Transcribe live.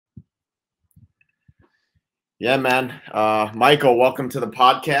Yeah, man. Michael, welcome to the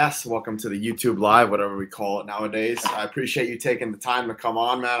podcast. Welcome to the YouTube Live, whatever we call it nowadays. I appreciate you taking the time to come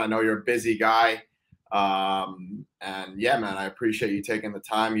on, man. I know you're a busy guy. And yeah, man, I appreciate you taking the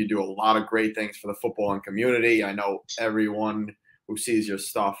time. You do a lot of great things for the footballing community. I know everyone who sees your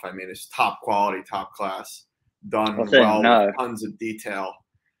stuff, I mean, it's top quality, top class, done with tons of detail.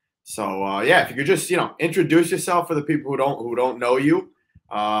 So yeah, if you could just, introduce yourself for the people who don't know you.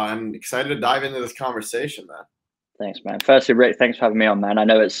 I'm excited to dive into this conversation, man. Thanks, man. Firstly, Rick, thanks for having me on, man. I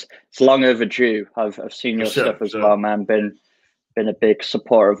know it's long overdue. I've seen your stuff as well, man. Been a big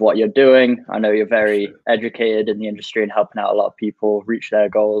supporter of what you're doing. I know you're very educated in the industry and helping out a lot of people reach their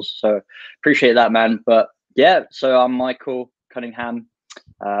goals. So appreciate that, man. But yeah, so I'm Michael Cunningham.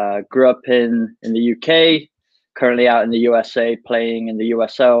 Grew up in the UK. Currently out in the USA, playing in the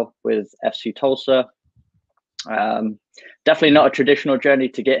USL with FC Tulsa. Definitely not a traditional journey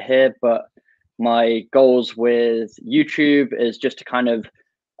to get here, but my goals with YouTube is just to kind of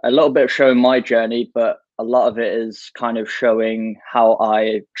a little bit of showing my journey, but a lot of it is kind of showing how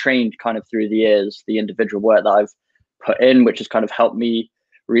I trained kind of through the years, the individual work that I've put in, which has kind of helped me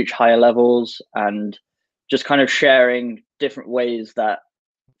reach higher levels, and just kind of sharing different ways that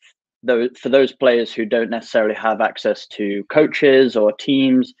for those players who don't necessarily have access to coaches or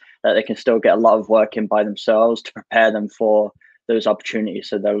teams, that they can still get a lot of work in by themselves to prepare them for those opportunities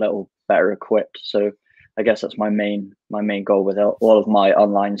so they're a little better equipped. So I guess that's my main goal with all of my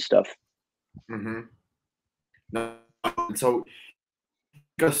online stuff. No, so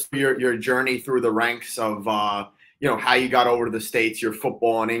just your journey through the ranks of how you got over to the States, your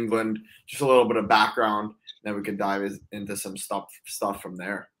football in England, just a little bit of background, then we can dive into some stuff from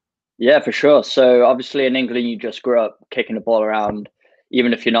there. Yeah, for sure. So obviously in England, you just grew up kicking the ball around.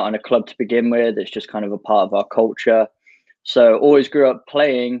 Even if you're not in a club to begin with, it's just kind of a part of our culture. So always grew up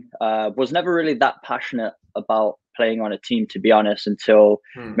playing, was never really that passionate about playing on a team, to be honest, until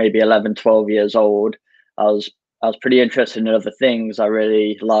maybe 11, 12 years old. I was pretty interested in other things. I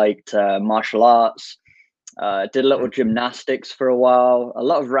really liked martial arts, did a little gymnastics for a while, a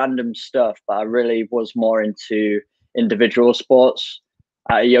lot of random stuff, but I really was more into individual sports.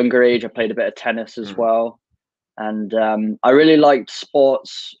 At a younger age, I played a bit of tennis as well. And I really liked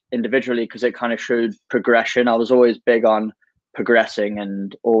sports individually because it kind of showed progression. I was always big on progressing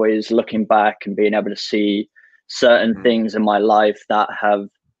and always looking back and being able to see certain things in my life that have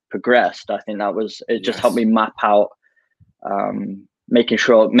progressed. I think it just helped me map out,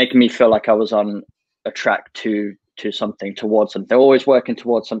 making me feel like I was on a track to something, towards something. Always working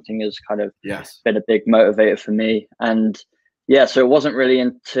towards something has kind of been a big motivator for me. And yeah, so it wasn't really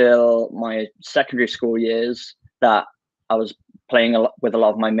until my secondary school years that I was playing with a lot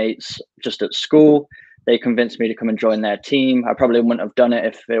of my mates just at school. They convinced me to come and join their team. I probably wouldn't have done it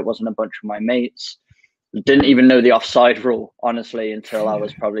if it wasn't a bunch of my mates. Didn't even know the offside rule, honestly, until I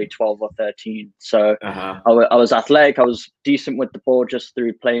was probably 12 or 13. So I was athletic. I was decent with the ball just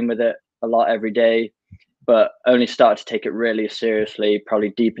through playing with it a lot every day, but only started to take it really seriously probably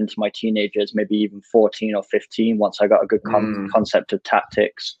deep into my teenagers, maybe even 14 or 15, once I got a good concept of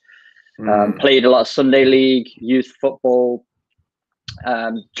tactics. Played a lot of Sunday league, youth football,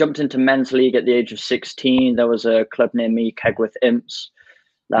 jumped into men's league at the age of 16. There was a club near me, Kegworth Imps,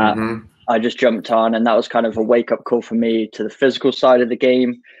 that I just jumped on, and that was kind of a wake-up call for me to the physical side of the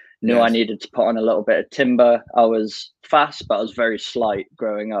game. Knew I needed to put on a little bit of timber. I was fast, but I was very slight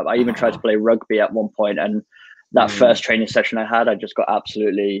growing up. I even tried to play rugby at one point, and that first training session I had, I just got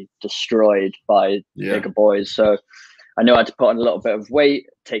absolutely destroyed by bigger boys. So I knew I had to put on a little bit of weight,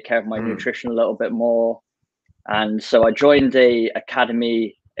 take care of my nutrition a little bit more. And so I joined a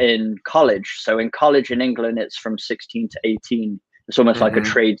academy in college. So in college in England, it's from 16 to 18. It's almost like a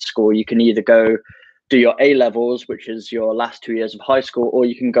trade school. You can either go do your A levels, which is your last 2 years of high school, or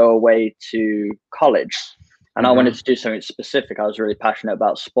you can go away to college. And I wanted to do something specific. I was really passionate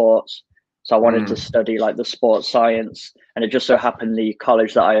about sports. So I wanted to study like the sports science. And it just so happened the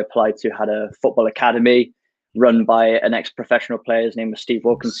college that I applied to had a football academy run by an ex-professional player. His name was Steve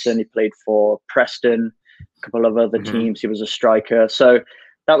Wilkinson. He played for Preston, a couple of other teams. He was a striker. So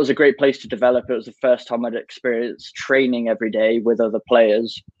that was a great place to develop. It was the first time I'd experienced training every day with other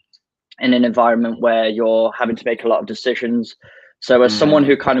players in an environment where you're having to make a lot of decisions. So as someone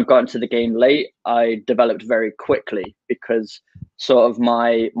who kind of got into the game late, I developed very quickly because sort of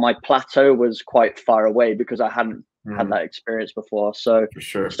my plateau was quite far away because I hadn't had that experience before. So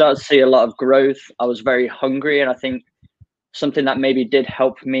started to see a lot of growth. I was very hungry, and I think something that maybe did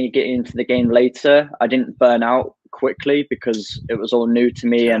help me get into the game later, I didn't burn out quickly because it was all new to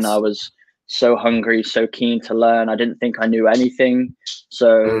me and I was so hungry, so keen to learn. I didn't think I knew anything,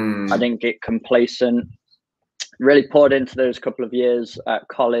 so I didn't get complacent. really poured into those couple of years at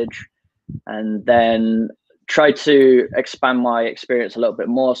college, and then tried to expand my experience a little bit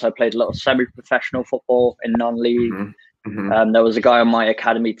more. So I played a lot of semi-professional football in non-league. There was a guy on my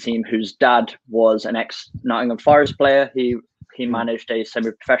academy team whose dad was an ex-Nottingham Forest player. He managed a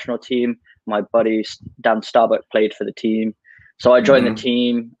semi-professional team. My buddy Dan Starbuck played for the team. So I joined the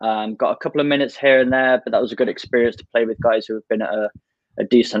team, got a couple of minutes here and there, but that was a good experience to play with guys who have been at a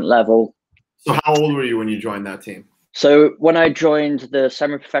decent level. So how old were you when you joined that team? So when I joined the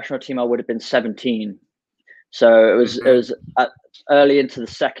semi-professional team, I would have been 17. So it was early into the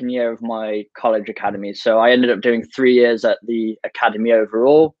second year of my college academy. So I ended up doing 3 years at the academy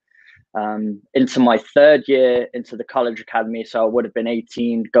overall. Into my third year into the college academy, so I would have been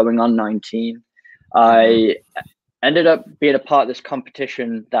 18, going on 19. I ended up being a part of this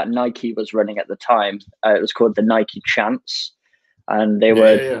competition that Nike was running at the time. It was called the Nike Champs, and they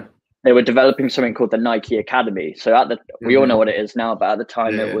were developing something called the Nike Academy. So we all know what it is now, but at the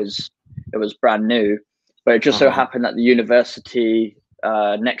time it was brand new. But it just so happened that the university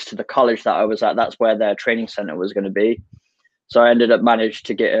next to the college that I was at, that's where their training center was going to be. So I managed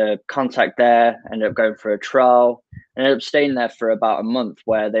to get a contact there, ended up going for a trial, and ended up staying there for about a month,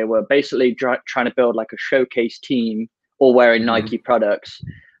 where they were basically trying to build like a showcase team, all wearing Nike products.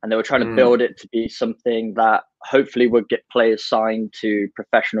 And they were trying to build it to be something that hopefully would get players signed to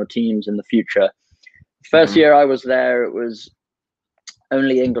professional teams in the future. First year I was there, it was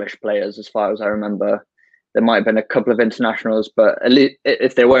only English players as far as I remember. There might have been a couple of internationals, but at least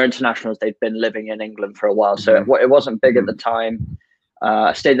if they were internationals, they'd been living in England for a while. So it wasn't big at the time.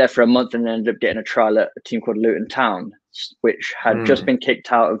 I stayed there for a month and ended up getting a trial at a team called Luton Town, which had just been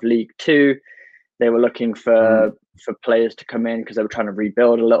kicked out of League Two. They were looking for players to come in because they were trying to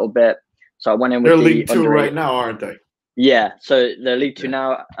rebuild a little bit. So I went in with They're League Two right now, aren't they? Yeah. So they're League Two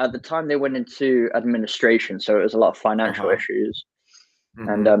now. At the time, they went into administration, so it was a lot of financial issues.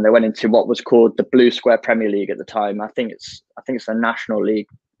 And they went into what was called the Blue Square Premier League at the time. I think it's the National League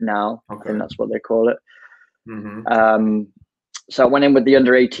now. I think that's what they call it. So I went in with the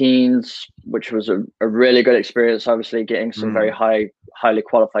under-18s, which was a really good experience. Obviously, getting some very highly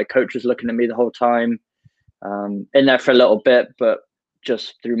qualified coaches looking at me the whole time. In there for a little bit, but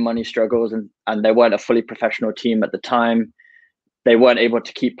just through money struggles, and they weren't a fully professional team at the time. They weren't able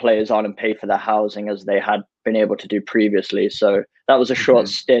to keep players on and pay for their housing as they had been able to do previously. So that was a short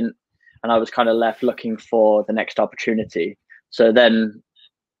stint, and I was kind of left looking for the next opportunity. So then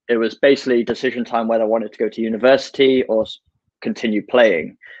it was basically decision time whether I wanted to go to university or continue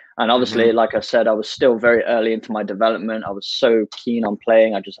playing. And obviously, like I said, I was still very early into my development. I was so keen on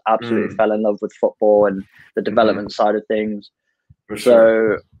playing. I just absolutely fell in love with football and the development side of things.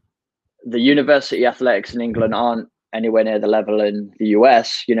 So the university athletics in England aren't anywhere near the level in the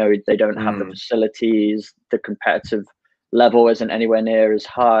US. You know, they don't have the facilities. The competitive level isn't anywhere near as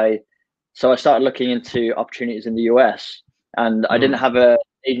high. So I started looking into opportunities in the US, and I didn't have an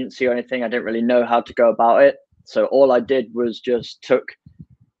agency or anything. I didn't really know how to go about it. So all I did was just took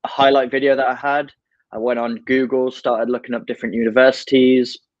a highlight video that I had. I went on Google, started looking up different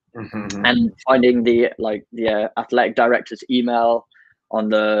universities and finding the athletic director's email on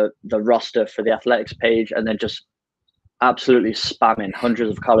the roster for the athletics page, and then just absolutely spamming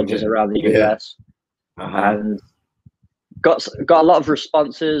hundreds of colleges around the US, and got a lot of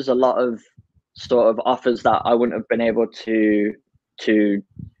responses, a lot of sort of offers that I wouldn't have been able to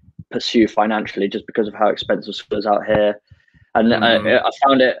pursue financially, just because of how expensive school is out here. And I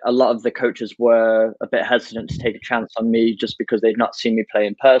found a lot of the coaches were a bit hesitant to take a chance on me, just because they'd not seen me play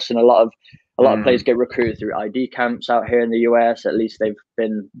in person. A lot of players get recruited through ID camps out here in the US. At least they've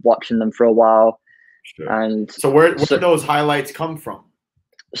been watching them for a while. And so where did those highlights come from?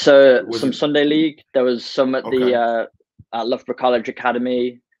 So some Sunday League. There was some at the at Loughborough College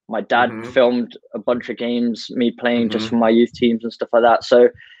Academy. My dad filmed a bunch of games, me playing just for my youth teams and stuff like that. So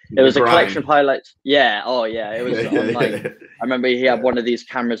it was a collection of highlights. Yeah. Oh yeah. It was on, like, I remember he had one of these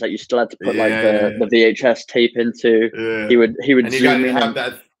cameras that you still had to put the VHS tape into. He would and zoom in. And,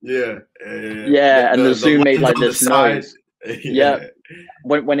 that, and the zoom made like this noise.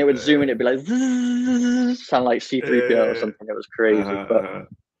 When it would zoom in, it'd be like sound like C3PO or something. It was crazy. But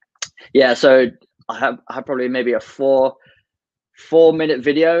yeah, so I had probably maybe a 4-minute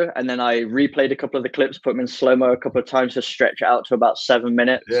video, and then I replayed a couple of the clips, put them in slow-mo a couple of times to stretch it out to about 7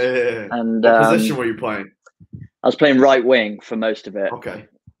 minutes. And what position were you playing? I was playing right wing for most of it. Okay.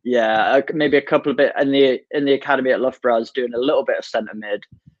 Yeah, maybe a couple of bit in the academy at Loughborough. I was doing a little bit of centre mid,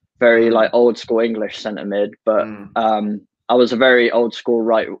 very like old school English centre mid, but I was a very old school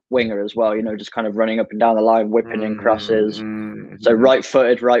right winger as well. You know, just kind of running up and down the line, whipping in crosses. So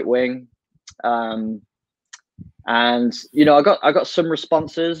right-footed right wing. And, you know, I got some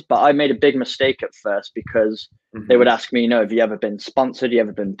responses, but I made a big mistake at first because they would ask me, you know, have you ever been sponsored? Have you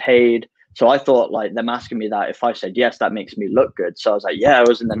ever been paid? So I thought like them asking me that, if I said yes, that makes me look good. So I was like, yeah, I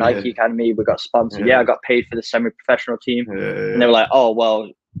was in the Nike Academy. We got sponsored. Yeah, I got paid for the semi-professional team. And they were like, oh, well,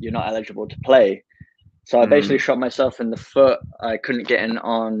 you're not eligible to play. So I basically shot myself in the foot. I couldn't get in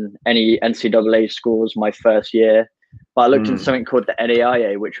on any NCAA schools my first year. But I looked into something called the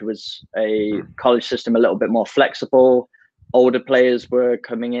NAIA, which was a college system a little bit more flexible. Older players were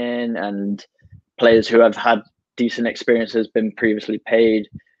coming in, and players who have had decent experiences, been previously paid,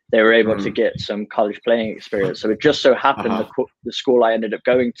 they were able to get some college playing experience. So it just so happened the school I ended up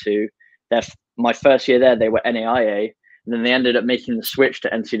going to, my first year there, they were NAIA. And then they ended up making the switch to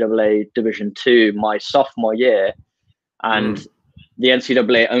NCAA Division II my sophomore year. And the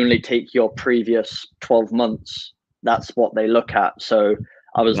NCAA only take your previous 12 months. That's what they look at. So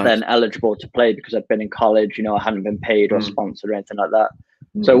I was then eligible to play because I'd been in college, you know, I hadn't been paid or sponsored or anything like that.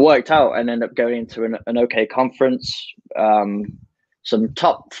 So it worked out and ended up going into an okay conference. Some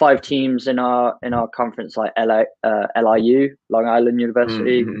top 5 teams in our conference, like LIU, Long Island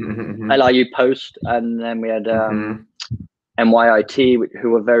University, LIU Post, and then we had MYIT, who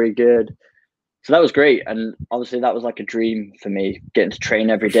were very good. So that was great. And obviously that was like a dream for me, getting to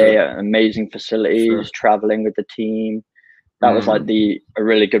train every day at amazing facilities, traveling with the team. That was like a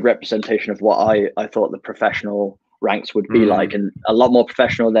really good representation of what I thought the professional ranks would be like, and a lot more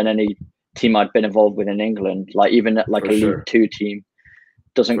professional than any team I'd been involved with in England. Like even at like a League 2 team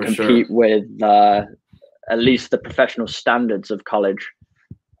doesn't compete with at least the professional standards of college.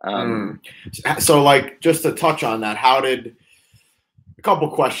 So like, just to touch on that, a couple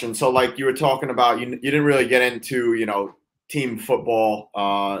questions. So like you were talking about, you didn't really get into, you know, team football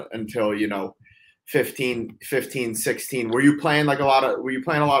until, you know, 15, 16. Were you playing a lot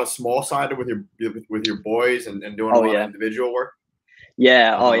of small sided with your boys and doing a lot of individual work?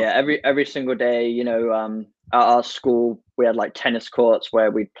 Yeah. Every single day, you know, at our school, we had like tennis courts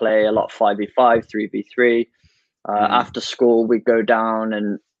where we'd play a lot of 5v5, 3v3. After school, we'd go down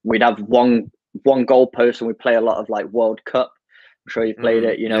and we'd have one goalpost and we'd play a lot of like World Cup. I'm sure you've played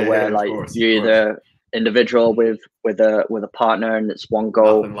it, you know, where like you're either individual with a partner and it's one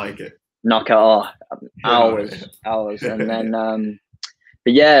goal. Nothing like it. Knock it off, hours. And then,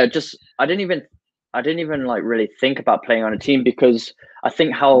 but yeah, just, I didn't even like really think about playing on a team because I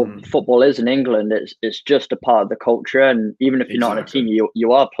think how football is in England, it's just a part of the culture. And even if you're not on a team,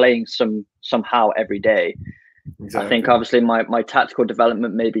 you are playing somehow every day. I think obviously my tactical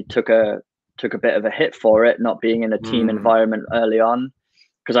development maybe took a bit of a hit for it, not being in a team environment early on.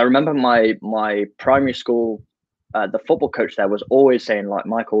 Because I remember my primary school, the football coach there was always saying like,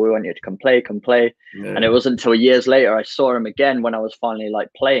 Michael, we want you to come play. Yeah. And it wasn't until years later I saw him again when I was finally like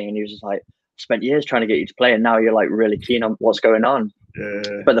playing, and he was just like, spent years trying to get you to play and now you're like really keen on what's going on.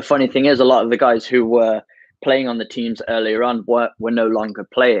 But the funny thing is, a lot of the guys who were playing on the teams earlier on were no longer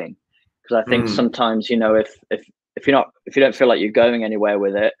playing, because I think sometimes, you know, if you don't feel like you're going anywhere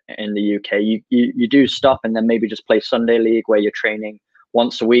with it in the UK, you do stop and then maybe just play Sunday league where you're training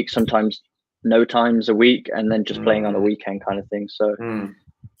once a week, sometimes no times a week, and then just playing on the weekend kind of thing. So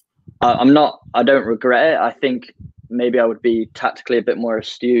I don't regret it. I think maybe I would be tactically a bit more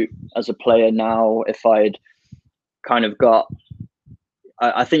astute as a player now if I'd kind of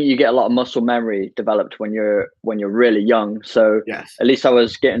I think you get a lot of muscle memory developed when you're really young. So at least I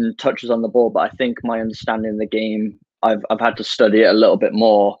was getting touches on the ball, but I think my understanding of the game, I've had to study it a little bit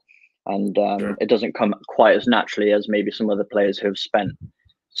more, and it doesn't come quite as naturally as maybe some other players who have spent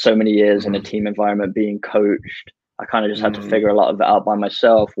so many years in a team environment being coached. I kind of just had to figure a lot of it out by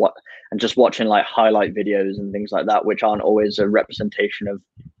myself. And just watching like highlight videos and things like that, which aren't always a representation of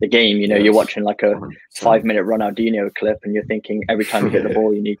the game. You know, you're watching like a 5-minute Ronaldinho clip, and you're thinking every time you get the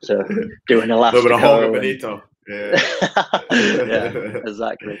ball, you need to do an elastico. Benito. Yeah,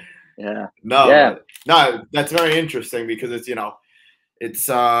 exactly. Yeah. No, that's very interesting because it's, you know, it's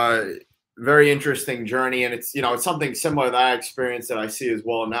very interesting journey, and it's, you know, it's something similar that I experienced that I see as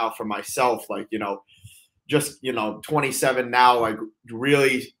well now for myself. Like, you know, just, you know, 27 now, like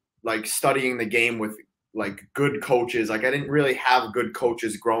really like studying the game with like good coaches. Like I didn't really have good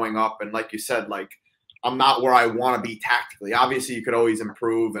coaches growing up, and like you said, like I'm not where I want to be tactically. Obviously you could always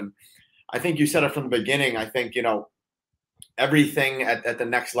improve, and I think you said it from the beginning. I think, you know, everything at the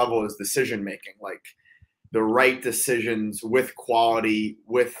next level is decision making, like the right decisions with quality,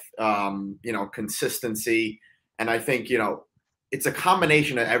 with you know, consistency. And I think, you know, it's a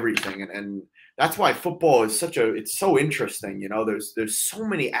combination of everything, and that's why football is it's so interesting. You know, there's so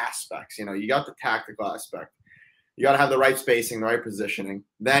many aspects. You know, you got the tactical aspect, you got to have the right spacing, the right positioning.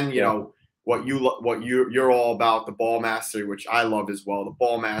 Then, you know, you're all about, the ball mastery, which I love as well. The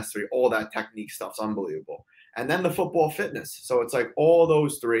ball mastery, all that technique stuff's unbelievable. And then the football fitness. So it's like all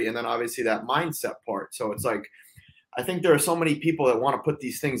those three, and then obviously that mindset part. So it's like, I think there are so many people that want to put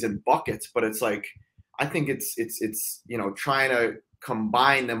these things in buckets, but it's like, I think it's you know, trying to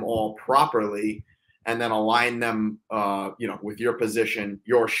combine them all properly and then align them, you know, with your position,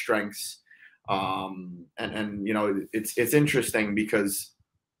 your strengths. And you know, it's interesting because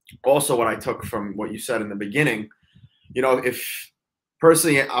also what I took from what you said in the beginning, you know, if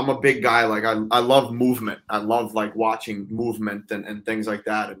personally, I'm a big guy, like I love movement. I love like watching movement and things like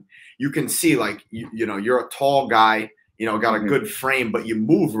that. And you can see like, you know, you're a tall guy, you know, got a good frame, but you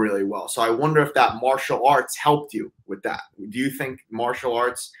move really well. So I wonder if that martial arts helped you with that. Do you think martial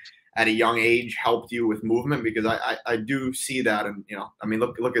arts at a young age helped you with movement? Because I do see that. And, you know, I mean,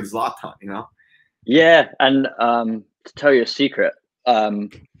 look at Zlatan, you know? Yeah. And to tell you a secret,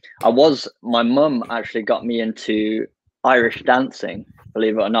 my mum actually got me into Irish dancing,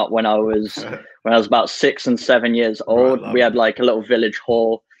 believe it or not, when I was about 6 and 7 years old. We had like a little village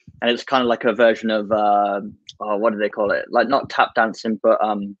hall, and it's kind of like a version of what do they call it? Like not tap dancing, but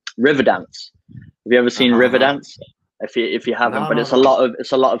river dance. Have you ever seen river dance? If you haven't, but it's a lot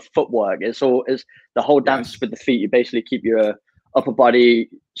of footwork. It's the whole dance with the feet. You basically keep your upper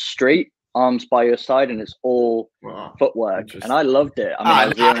body straight, arms by your side, and it's all footwork. And I loved it. I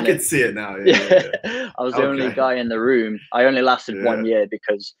mean, I can see it now. Yeah. I was the only guy in the room. I only lasted 1 year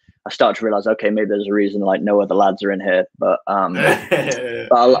because I started to realize, okay, maybe there's a reason like no other lads are in here. But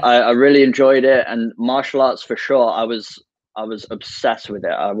I really enjoyed it, and martial arts for sure. I was obsessed with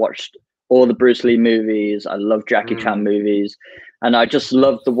it. I watched all the Bruce Lee movies. I love Jackie Chan movies, and I just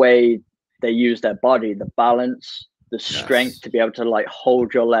loved the way they use their body, the balance, the strength to be able to like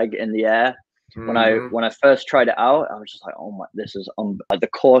hold your leg in the air. When I first tried it out, I was just like, oh my, this is like the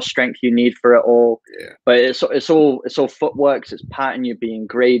core strength you need for it all. But it's all footwork, it's pattern, you're being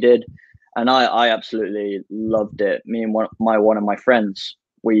graded, and I absolutely loved it. Me and one of my friends,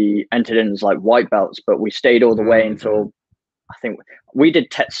 we entered in as like white belts, but we stayed all the way until I think we did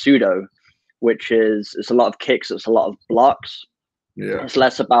Tetsudo, which is, it's a lot of kicks, it's a lot of blocks. It's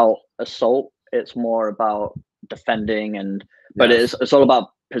less about assault, it's more about defending, and but it's all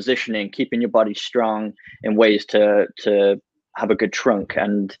about positioning, keeping your body strong in ways to have a good trunk.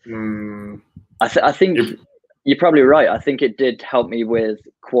 And I think you're probably right. I think it did help me with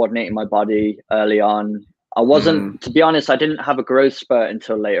coordinating my body early on. I wasn't, to be honest, I didn't have a growth spurt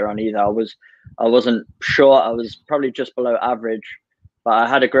until later on either. I wasn't sure. I was probably just below average, but I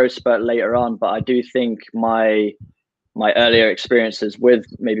had a growth spurt later on. But I do think my earlier experiences with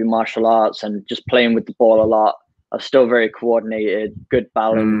maybe martial arts and just playing with the ball a lot are still very coordinated, good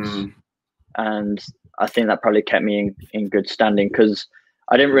balance. And I think that probably kept me in good standing, because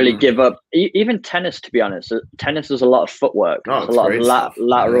I didn't really give up. Even tennis, to be honest, tennis is a lot of footwork. It's a lot of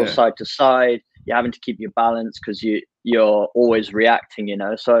lateral side to side. You're having to keep your balance because you're always reacting, you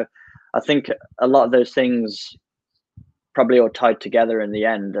know. So I think a lot of those things probably all tied together in the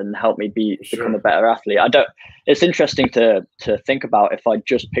end and helped me become a better athlete. It's interesting to think about if I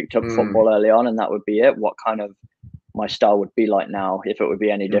just picked up football early on and that would be it, what kind of my style would be like now, if it would be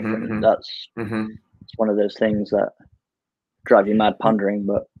any different. That's it's one of those things that drive you mad pondering.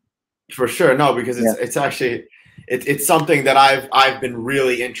 But for sure, no, because it's actually it's something that I've been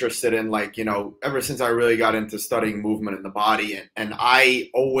really interested in, like, you know, ever since I really got into studying movement in the body, and I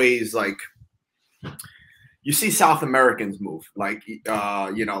always like, you see South Americans move, like you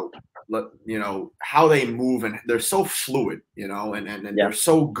know how they move, and they're so fluid, you know, and they're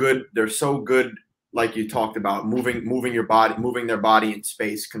so good. They're so good, like you talked about, moving your body, moving their body in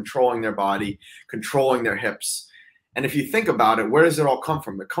space, controlling their body, controlling their hips. And if you think about it, where does it all come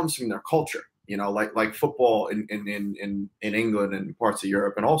from? It comes from their culture, you know, like football in England and parts of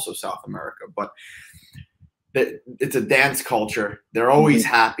Europe and also South America. But it's a dance culture. They're always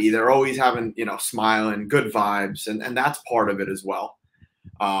happy. They're always having, you know, smiling, good vibes, and that's part of it as well.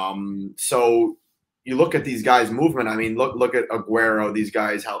 So you look at these guys' movement. I mean, look at Aguero. These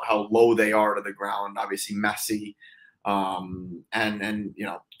guys, how low they are to the ground. Obviously, Messi, and you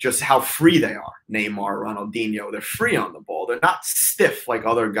know, just how free they are. Neymar, Ronaldinho. They're free on the ball. They're not stiff like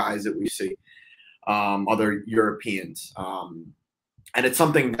other guys that we see, other Europeans. And it's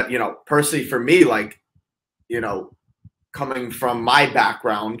something that, you know, personally for me, like, you know, coming from my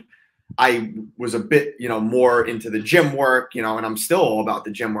background, I was a bit, you know, more into the gym work, you know, and I'm still all about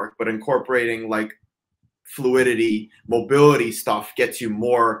the gym work, but incorporating like fluidity, mobility stuff gets you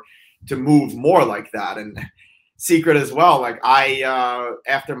more to move more like that. And secret as well, like I,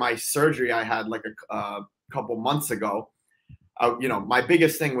 after my surgery I had like a couple months ago, you know, my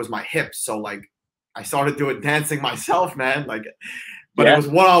biggest thing was my hips. So like I started doing dancing myself, man. Like, but it was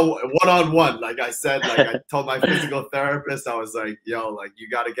one-on-one. Like I said, like I told my physical therapist, I was like, yo, like you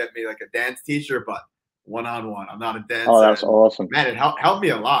got to get me like a dance teacher, but one-on-one. I'm not a dancer. Oh, that's awesome. Man, it helped me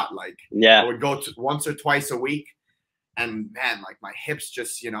a lot. Like, yeah, I would go once or twice a week, and man, like my hips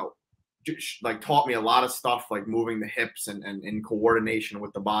just, you know, like taught me a lot of stuff, like moving the hips and in coordination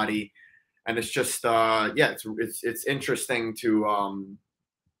with the body. And it's just, yeah, it's interesting to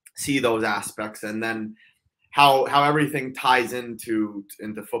see those aspects, and then how everything ties into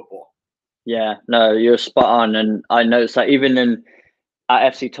football. Yeah, no, you're spot on. And I noticed that even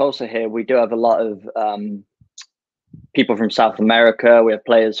at FC Tulsa here, we do have a lot of people from South America. We have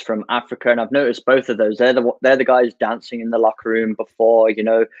players from Africa, and I've noticed both of those. They're the guys dancing in the locker room before. You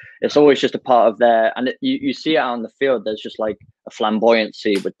know, it's always just a part of their. And you see it out on the field. There's just like a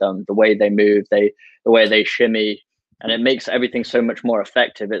flamboyancy with them, the way they move, the way they shimmy, and it makes everything so much more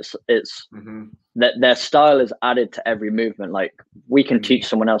effective. It's that their style is added to every movement. Like we can teach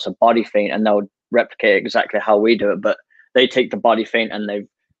someone else a body feint, and they'll replicate exactly how we do it, but they take the body feint and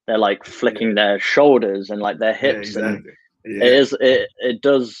they're like flicking their shoulders and like their hips. Yeah, exactly. And it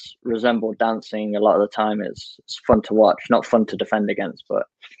does resemble dancing a lot of the time. It's fun to watch, not fun to defend against, but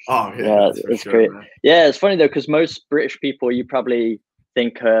it's sure, great. Man. Yeah, it's funny though, because most British people, you probably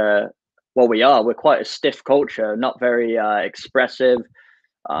think, well, we're quite a stiff culture, not very expressive.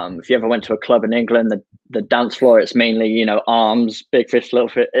 If you ever went to a club in England, the dance floor, it's mainly, you know, arms, big fish, little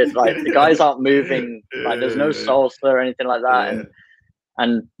fish. It's like the guys aren't moving. Like there's no salsa or anything like that.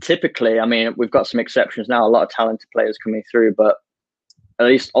 And typically, I mean, we've got some exceptions now. A lot of talented players coming through, but at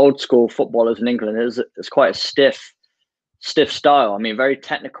least old school footballers in England is quite a stiff style. I mean, very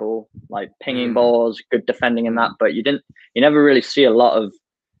technical, like pinging balls, good defending and that. But you never really see a lot of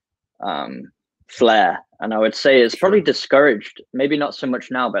flair. And I would say it's probably discouraged. Maybe not so much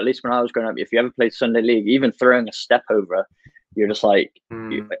now, but at least when I was growing up, if you ever played Sunday League, even throwing a step over, you're just like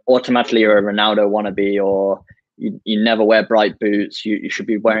automatically you're a Ronaldo wannabe, or you never wear bright boots. You should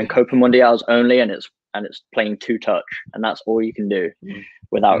be wearing Copa Mundials only, and it's playing two touch, and that's all you can do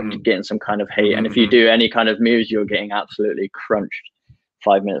without getting some kind of hate. And if you do any kind of moves, you're getting absolutely crunched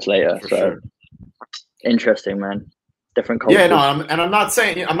 5 minutes later. Interesting, man. Different cultures. Yeah, no, I'm not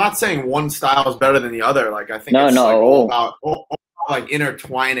saying one style is better than the other. Like I think it's like all about like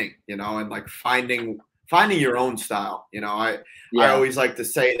intertwining, you know, and like finding your own style. You know, I always like to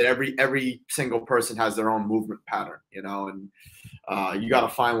say that every single person has their own movement pattern, you know, and you got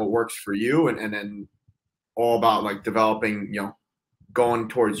to find what works for you, and then all about like developing, you know, going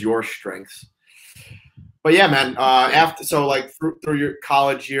towards your strengths. But yeah, man, through your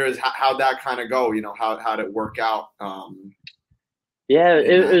college years, how'd that kind of go? You know, how'd it work out?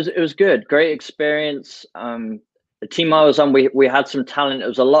 It was good. Great experience. The team I was on, we had some talent. It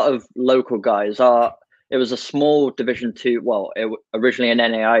was a lot of local guys. It was a small Division 2. Well, originally an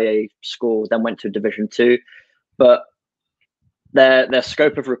NAIA school, then went to Division 2. But their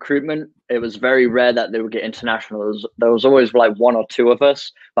scope of recruitment, it was very rare that they would get international. There was always like one or two of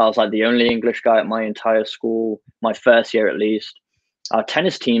us, but I was like the only English guy at my entire school, my first year at least. Our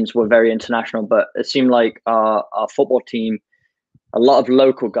tennis teams were very international, but it seemed like our football team, a lot of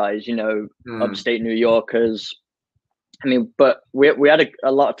local guys, you know, upstate New Yorkers. I mean, but we had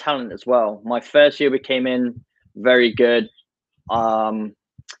a lot of talent as well. My first year we came in very good.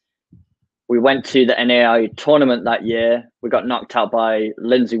 We went to the NAI tournament that year. We got knocked out by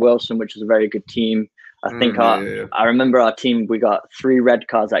Lindsay Wilson, which is a very good team. I think I remember our team, we got 3 red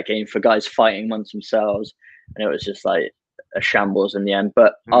cards that game for guys fighting amongst themselves. And it was just like a shambles in the end.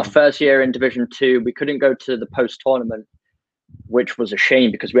 But our first year in Division 2, we couldn't go to the post-tournament, which was a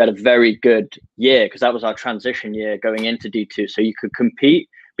shame because we had a very good year, because that was our transition year going into D2. So you could compete,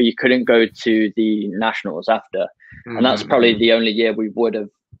 but you couldn't go to the nationals after. And that's probably the only year we would have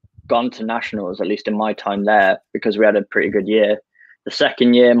gone to nationals, at least in my time there, because we had a pretty good year. The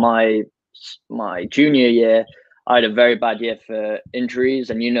second year, my junior year, I had a very bad year for injuries,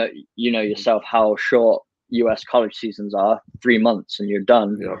 and you know yourself how short US college seasons are, 3 months and you're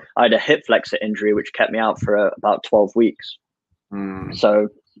done. I had a hip flexor injury which kept me out for about 12 weeks. So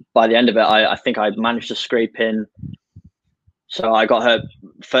by the end of it, I think I managed to scrape in. So I got hurt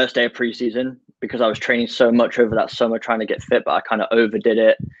first day of preseason because I was training so much over that summer trying to get fit, but I kind of overdid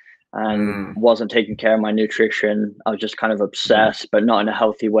it and wasn't taking care of my nutrition. I was just kind of obsessed, but not in a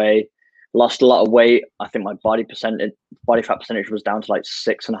healthy way. Lost a lot of weight. I think my body fat percentage was down to like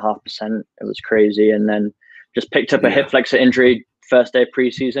 6.5%. It was crazy. And then just picked up a hip flexor injury first day of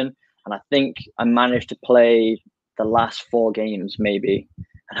preseason. And I think I managed to play the last 4 games, maybe.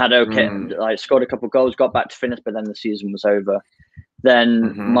 and had okay, like scored a couple of goals, got back to fitness, but then the season was over.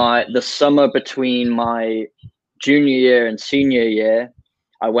 Then the summer between my junior year and senior year,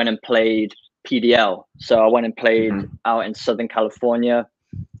 I went and played PDL. So I went and played out in Southern California.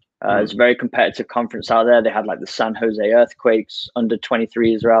 It's a very competitive conference out there. They had like the San Jose Earthquakes, under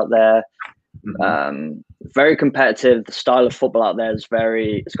 23s are out there. Very competitive. The style of football out there is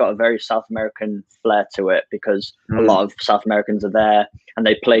it's got a very South American flair to it, because a lot of South Americans are there and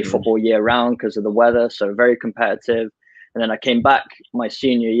they play football year round because of the weather. So very competitive. And then I came back my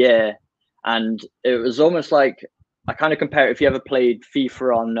senior year, and it was almost like, I kind of compare it, if you ever played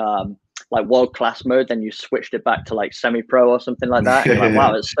FIFA on like world class mode, then you switched it back to like semi-pro or something like that. And like,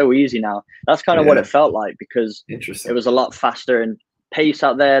 wow, it's so easy now. That's kind of what it felt like, because it was a lot faster in pace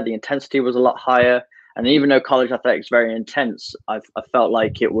out there. The intensity was a lot higher. And even though college athletics is very intense, I felt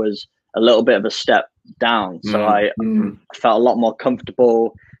like it was a little bit of a step down. So I felt a lot more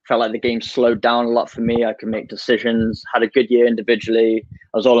comfortable. Felt like the game slowed down a lot for me. I could make decisions, had a good year individually.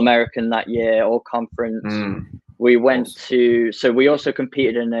 I was All-American that year, all conference. We went to, so we also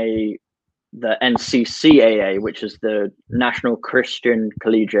competed in the NCCAA, which is the National Christian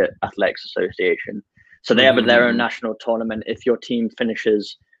Collegiate Athletics Association. So they have their own national tournament if your team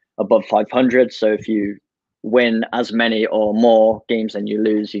finishes above 500. So if you win as many or more games than you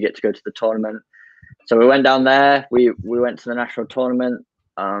lose, you get to go to the tournament. So we went down there. We went to the national tournament.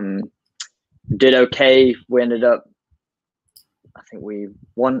 Did okay. We ended up, I think we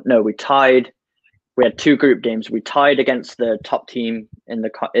won. No, we tied. We had 2 group games. We tied against the top team in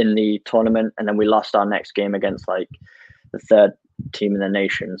the tournament, and then we lost our next game against like the 3rd team in the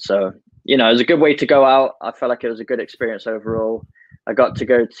nation. So, you know, it was a good way to go out. I felt like it was a good experience overall. I got to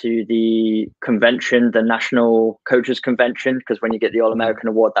go to the convention, the National Coaches Convention, because when you get the All-American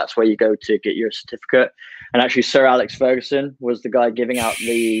Award, that's where you go to get your certificate. And actually, Sir Alex Ferguson was the guy giving out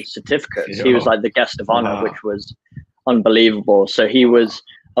the certificates. He was like the guest of honor, which was unbelievable. So he was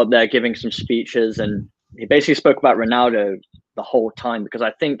up there giving some speeches, and he basically spoke about Ronaldo the whole time, because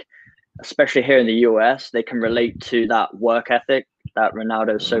I think, especially here in the US, they can relate to that work ethic that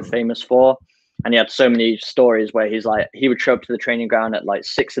Ronaldo is so famous for. And he had so many stories where he's like, he would show up to the training ground at like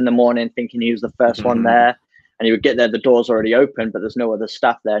 6 a.m. thinking he was the first one there. And he would get there, the door's already open, but there's no other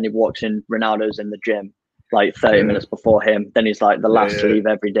staff there. And he walks in, Ronaldo's in the gym like 30 minutes before him. Then he's like the last to leave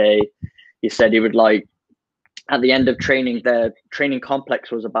every day. He said he would, like, at the end of training, their training complex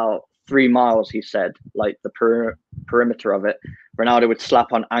was about 3 miles, he said, like the perimeter of it. Ronaldo would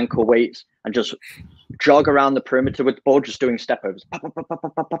slap on ankle weights and just jog around the perimeter with the ball, just doing step overs, pop, pop, pop,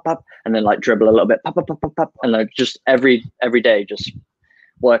 pop, pop, pop, pop, and then like dribble a little bit, pop, pop, pop, pop, pop, and like just every day just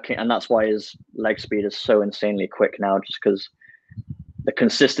working. And that's why his leg speed is so insanely quick now, just because the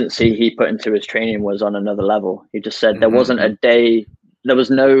consistency he put into his training was on another level. He just said there wasn't a day, there was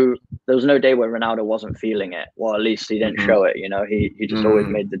no day where Ronaldo wasn't feeling it. Well, at least he didn't show it, you know. He just always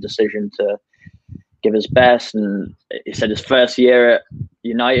made the decision to give his best. And he said his first year at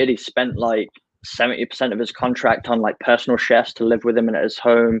United, he spent like 70% of his contract on like personal chefs to live with him at his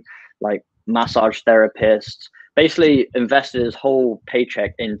home, like massage therapists, basically invested his whole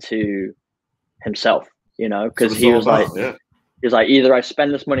paycheck into himself, you know, because he was like, he was like, either I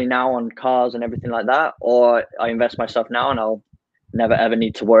spend this money now on cars and everything like that, or I invest myself now and I'll never ever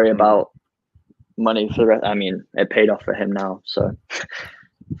need to worry about money for the rest. I mean, it paid off for him now, so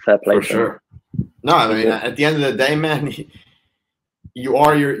fair play for sure. No, I mean, at the end of the day, man, you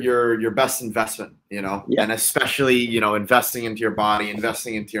are your best investment, you know, and especially, you know, investing into your body,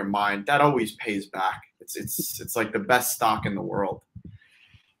 investing into your mind, that always pays back. It's like the best stock in the world.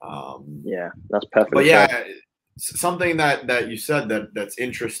 Yeah, that's perfect. But yeah, something that you said that's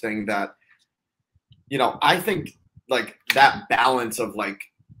interesting, that, you know, I think like that balance of like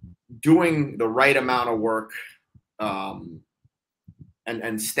doing the right amount of work,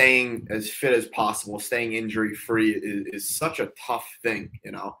 and staying as fit as possible, staying injury free is such a tough thing,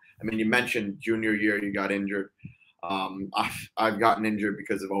 you know. I mean, you mentioned junior year you got injured. I've gotten injured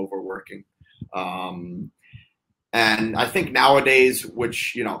because of overworking. And I think nowadays,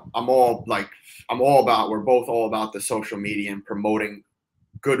 which, you know, we're both all about the social media and promoting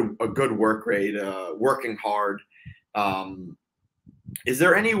a good work rate, working hard. Is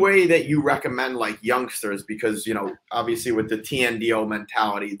there any way that you recommend like youngsters, because, you know, obviously with the TNDO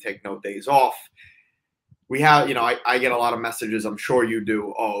mentality, take no days off, we have, you know, I get a lot of messages, I'm sure you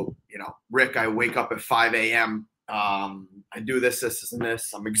do. Oh, you know, Rick, I wake up at 5 a.m. I do this, and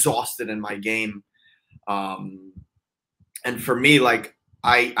this. I'm exhausted in my game. And for me, like,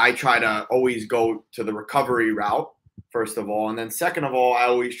 I try to always go to the recovery route, first of all. And then second of all, I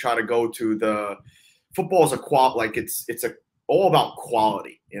always try to go to the football is a it's a all about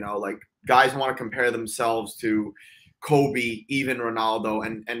quality. You know, like guys want to compare themselves to Kobe, even Ronaldo,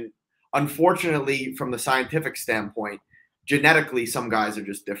 and unfortunately, from the scientific standpoint, genetically, some guys are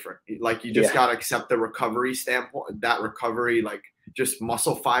just different. Like you just got to accept the recovery standpoint. That recovery, like just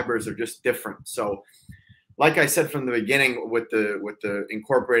muscle fibers are just different. So, like I said from the beginning, with the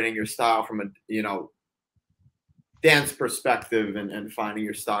incorporating your style from a dance perspective and finding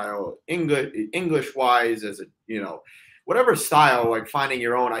your style English wise as a whatever style, like finding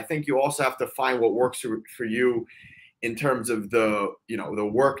your own. I think you also have to find what works for you in terms of the the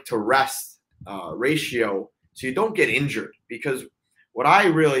work to rest ratio, so you don't get injured. Because what I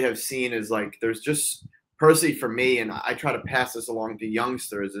really have seen is, like, there's just personally for me, and I try to pass this along to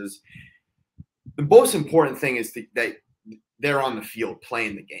youngsters, is the most important thing is that they're on the field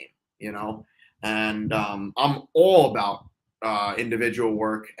playing the game, and I'm all about individual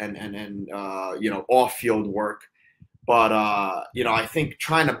work and off-field work. But I think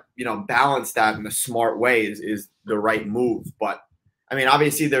trying to balance that in a smart way is the right move. But I mean,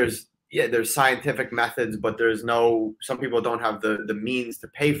 obviously there's scientific methods, but some people don't have the means to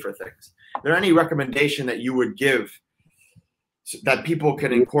pay for things. Is there any recommendation that you would give that people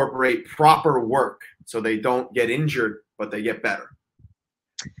can incorporate proper work so they don't get injured but they get better?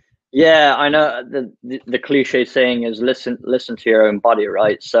 Yeah, I know the cliche saying is listen to your own body,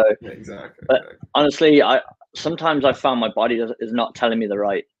 right? So exactly. But honestly, sometimes I found my body is not telling me the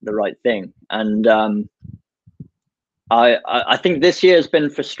right thing, and I think this year has been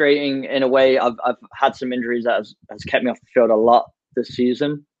frustrating in a way. I've had some injuries that has kept me off the field a lot this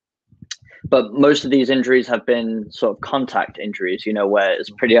season, but most of these injuries have been sort of contact injuries, where it's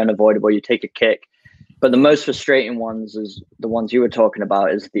pretty unavoidable. You take a kick. But the most frustrating ones is the ones you were talking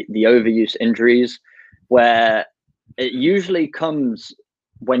about, is the overuse injuries, where it usually comes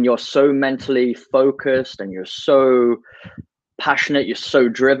when you're so mentally focused and you're so passionate, you're so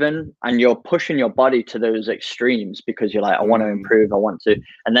driven, and you're pushing your body to those extremes because you're like, I want to improve, I want to,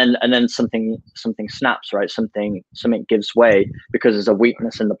 and then something snaps, right? Something gives way because there's a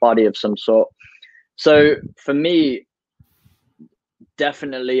weakness in the body of some sort. So for me,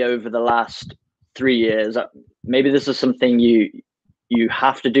 definitely over the last 3 years, maybe this is something you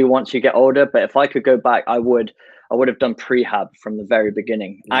have to do once you get older, but if I could go back, I would have done prehab from the very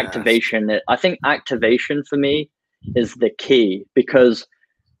beginning. Yes. I think activation for me is the key, because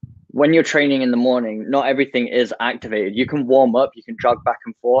when you're training in the morning, not everything is activated. You can warm up, you can jog back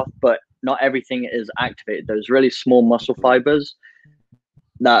and forth, but not everything is activated. Those really small muscle fibers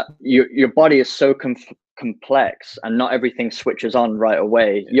that your body is so complex, and not everything switches on right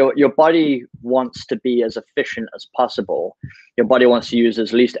away. Your body wants to be as efficient as possible. Your body wants to use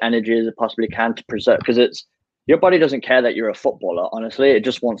as least energy as it possibly can to preserve, because your body doesn't care that you're a footballer, honestly. It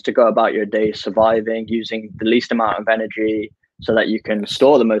just wants to go about your day surviving, using the least amount of energy so that you can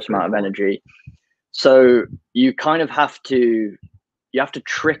store the most amount of energy. So you kind of have to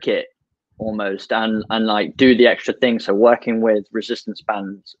trick it almost, and like do the extra thing. So working with resistance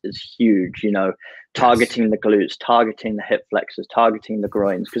bands is huge, targeting the glutes, targeting the hip flexors, targeting the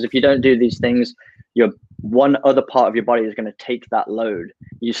groins. Because if you don't do these things, one other part of your body is going to take that load.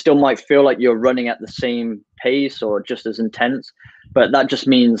 You still might feel like you're running at the same pace or just as intense, but that just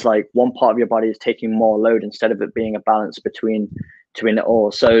means like one part of your body is taking more load instead of it being a balance between it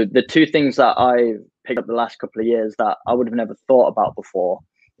all. So the two things that I picked up the last couple of years that I would have never thought about before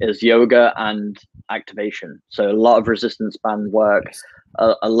is yoga and activation. So a lot of resistance band work,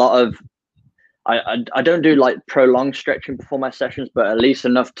 a lot of I don't do like prolonged stretching before my sessions, but at least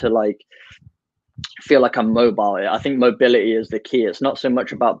enough to like feel like I'm mobile. I think mobility is the key. It's not so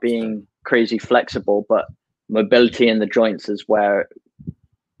much about being crazy flexible, but mobility in the joints is where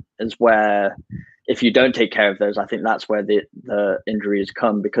if you don't take care of those, I think that's where the injuries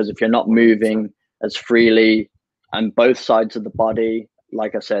come. Because if you're not moving as freely on both sides of the body,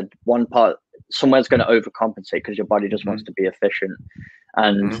 like I said, one part somewhere's going to overcompensate because your body just wants to be efficient.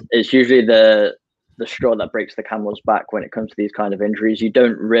 And it's usually the straw that breaks the camel's back when it comes to these kind of injuries. You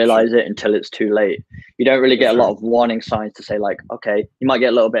don't realize it until it's too late. You don't really get a lot of warning signs to say like, okay, you might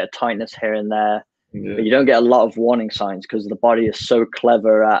get a little bit of tightness here and there, but you don't get a lot of warning signs because the body is so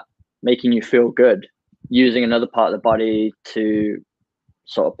clever at making you feel good, using another part of the body to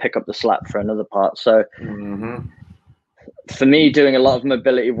sort of pick up the slack for another part. So for me, doing a lot of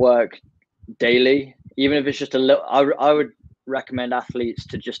mobility work daily, even if it's just a little, I would recommend athletes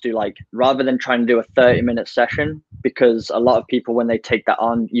to just do, like, rather than trying to do a 30-minute session, because a lot of people, when they take that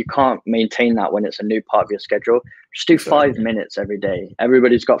on, you can't maintain that when it's a new part of your schedule. Just do 5 minutes every day.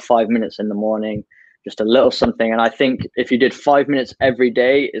 Everybody's got 5 minutes in the morning, just a little something. And I think if you did 5 minutes every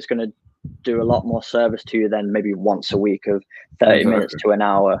day, it's going to do a lot more service to you than maybe once a week of 30 minutes to an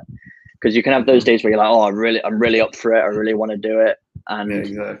hour. Because you can have those days where you're like, oh, I'm really up for it. I really want to do it.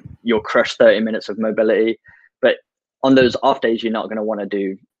 And you'll crush 30 minutes of mobility. But on those off days, you're not going to want to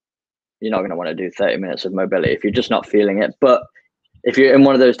do 30 minutes of mobility if you're just not feeling it. But if you're in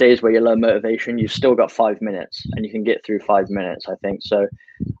one of those days where you're low motivation, you've still got 5 minutes and you can get through 5 minutes, I think. So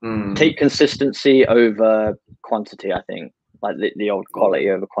take consistency over quantity, I think, like the old quality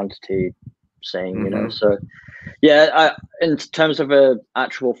over quantity saying, you know. So yeah, in terms of a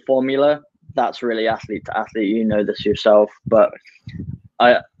actual formula, that's really athlete to athlete. You know this yourself, but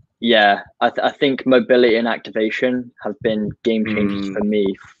I think mobility and activation have been game changers for me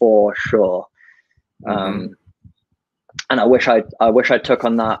for sure. And I wish I took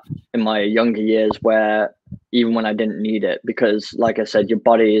on that in my younger years, where even when I didn't need it, because like I said, your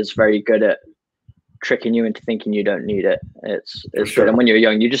body is very good at tricking you into thinking you don't need it. It's good. And when you're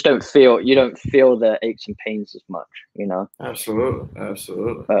young, you just don't feel the aches and pains as much, you know. Absolutely.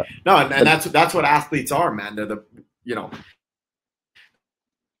 No, and that's what athletes are, man. They're the, you know,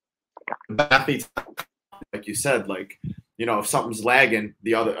 athletes, like you said, like, you know, if something's lagging,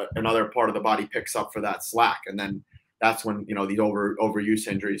 another part of the body picks up for that slack, and then that's when, you know, these overuse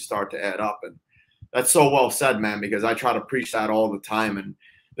injuries start to add up. And that's so well said, man, because I try to preach that all the time. And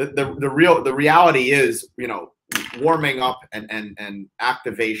the reality is, you know, warming up and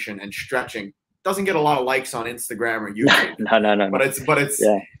activation and stretching doesn't get a lot of likes on Instagram or YouTube. No. But it's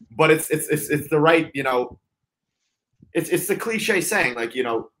the right, you know, it's the cliche saying, like, you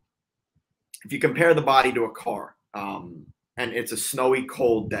know, if you compare the body to a car, and it's a snowy,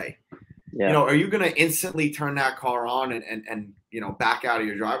 cold day, you know, are you going to instantly turn that car on and you know, back out of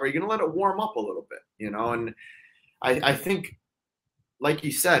your drive? Or are you going to let it warm up a little bit, you know? And I think, like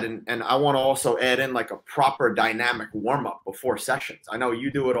you said, and I want to also add in like a proper dynamic warm up before sessions. I know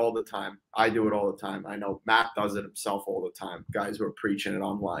you do it all the time. I do it all the time. I know Matt does it himself all the time. Guys who are preaching it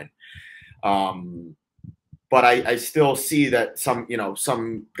online. But I still see that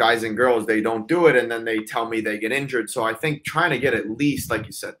some guys and girls, they don't do it, and then they tell me they get injured. So I think trying to get at least, like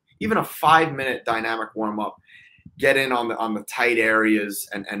you said, even a 5-minute dynamic warm up, get in on the tight areas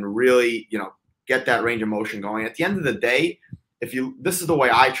and really, you know, get that range of motion going. At the end of the day, this is the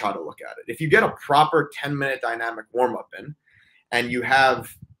way I try to look at it. If you get a proper 10-minute dynamic warm up in, and you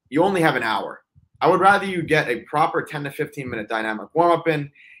only have an hour, I would rather you get a proper 10 to 15-minute dynamic warm up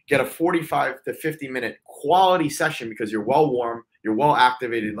in, get a 45 to 50-minute quality session because you're well warm, you're well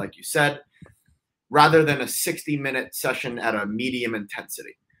activated, like you said, rather than a 60-minute session at a medium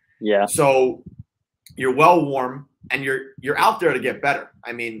intensity. Yeah. So you're well warm and you're out there to get better.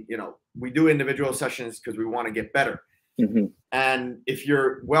 I mean, you know, we do individual sessions because we want to get better. And if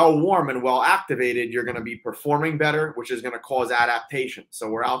you're well warm and well activated, you're going to be performing better, which is going to cause adaptation. So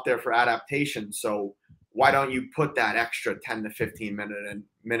we're out there for adaptation. So why don't you put that extra 10 to 15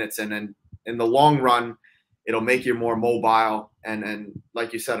 minutes in? And in the long run, it'll make you more mobile. And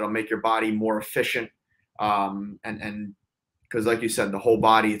like you said, it'll make your body more efficient. And because like you said, the whole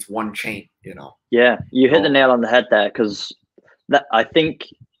body, it's one chain, you know? Yeah, you hit the nail on the head there, because I think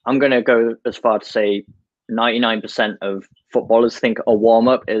I'm going to go as far to say 99% of footballers think a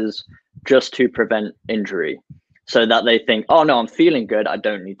warm-up is just to prevent injury, so that they think, oh no, I'm feeling good, I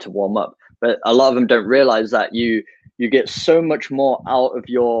don't need to warm up. But a lot of them don't realize that you get so much more out of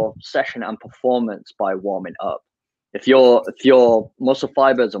your session and performance by warming up. If your muscle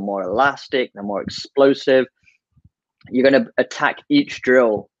fibers are more elastic, they're more explosive, you're going to attack each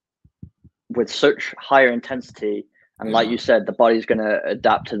drill with such higher intensity. And like you said, the body's going to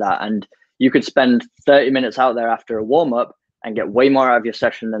adapt to that. And you could spend 30 minutes out there after a warm-up and get way more out of your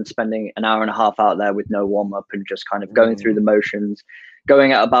session than spending an hour and a half out there with no warm-up and just kind of going through the motions,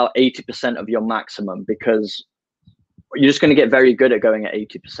 going at about 80% of your maximum, because you're just going to get very good at going at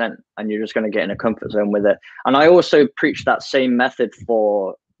 80% and you're just going to get in a comfort zone with it. And I also preach that same method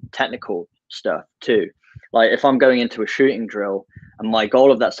for technical stuff too. Like if I'm going into a shooting drill and my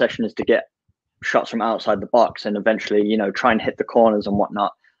goal of that session is to get shots from outside the box and eventually, you know, try and hit the corners and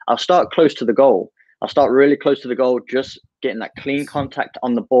whatnot, I'll start close to the goal. I'll start really close to the goal, just getting that clean contact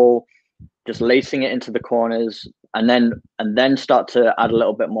on the ball, just lacing it into the corners, and then start to add a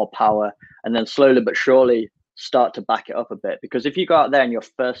little bit more power, and then slowly but surely start to back it up a bit. Because if you go out there and your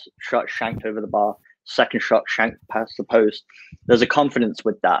first shot shanked over the bar, second shot shanked past the post, there's a confidence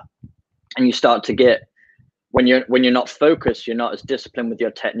with that, and you start to get, when you're not focused, you're not as disciplined with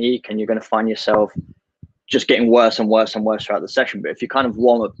your technique, and you're going to find yourself just getting worse and worse and worse throughout the session. But if you kind of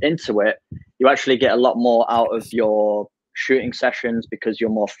warm up into it, you actually get a lot more out of your shooting sessions because you're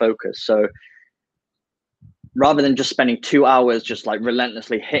more focused. So rather than just spending 2 hours just like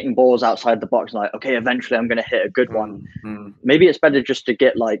relentlessly hitting balls outside the box, like, okay, eventually I'm going to hit a good one. Maybe it's better just to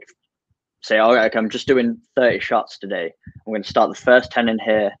get like, say, all right, okay, I'm just doing 30 shots today. I'm going to start the first 10 in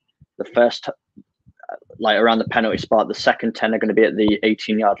here, the first like around the penalty spot, the second 10 are going to be at the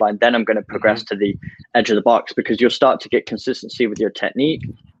 18-yard line. Then I'm going to progress to the edge of the box, because you'll start to get consistency with your technique.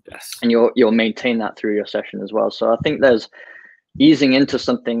 Yes. And you'll maintain that through your session as well. So I think there's easing into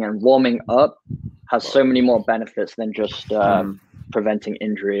something and warming up has so many more benefits than just preventing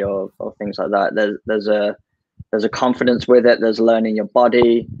injury or things like that. There's a confidence with it. There's learning your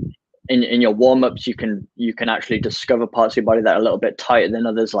body. In your warm-ups, you can actually discover parts of your body that are a little bit tighter than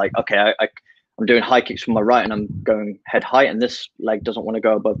others. Like, okay, I'm doing high kicks from my right and I'm going head height, and this leg doesn't want to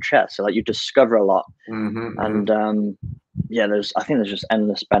go above chest. So like you discover a lot. And yeah, I think there's just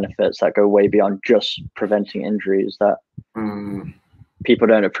endless benefits that go way beyond just preventing injuries that people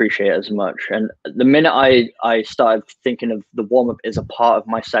don't appreciate as much. And the minute I started thinking of the warm-up as a part of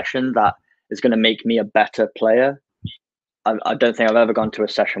my session that is going to make me a better player, I don't think I've ever gone to a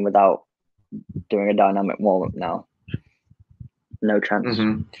session without doing a dynamic warm-up now. No chance.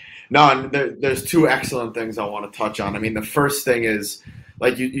 No, and there's two excellent things I want to touch on. I mean, the first thing is,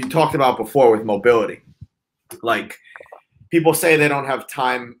 like you talked about before with mobility. Like, people say they don't have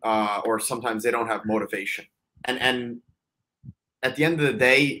time or sometimes they don't have motivation. And at the end of the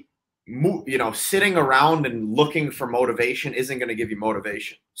day, sitting around and looking for motivation isn't going to give you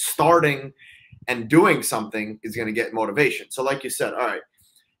motivation. Starting and doing something is going to get motivation. So like you said, all right,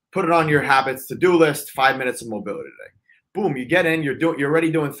 put it on your habits to-do list, 5 minutes of mobility today. Boom, you get in, you're already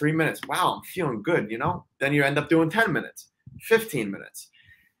doing 3 minutes. Wow, I'm feeling good, Then you end up doing 10 minutes, 15 minutes.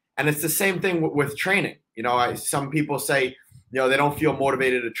 And it's the same thing with training. Some people say, they don't feel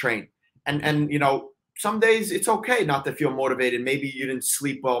motivated to train. And some days it's okay not to feel motivated. Maybe you didn't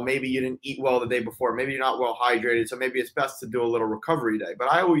sleep well. Maybe you didn't eat well the day before. Maybe you're not well hydrated. So maybe it's best to do a little recovery day.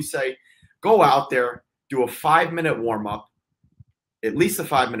 But I always say, go out there, do a 5-minute warm-up, at least a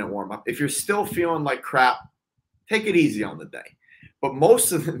 5-minute warm-up. If you're still feeling like crap, take it easy on the day. But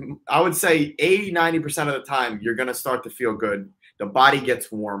most of them, I would say 80-90% of the time, you're going to start to feel good. The body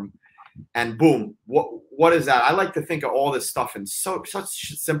gets warm. And boom, what is that? I like to think of all this stuff in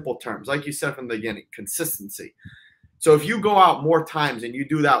such simple terms. Like you said from the beginning, consistency. So if you go out more times and you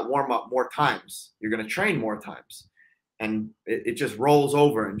do that warm-up more times, you're going to train more times. And it just rolls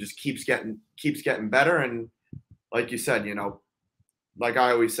over and just keeps getting better. And like you said, like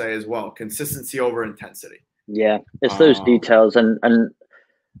I always say as well, consistency over intensity. Yeah, it's those details. And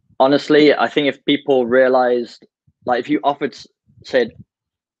honestly, I think if people realized, like if you said,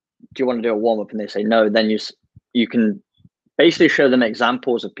 do you want to do a warm-up, and they say no, then you can basically show them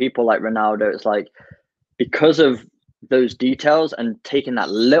examples of people like Ronaldo. It's like, because of those details and taking that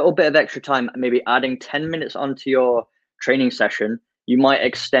little bit of extra time, maybe adding 10 minutes onto your training session, you might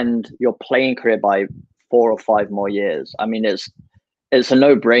extend your playing career by 4 or 5 more years. I mean, it's a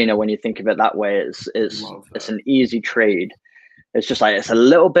no-brainer when you think of it that way. It's an easy trade. It's just like, it's a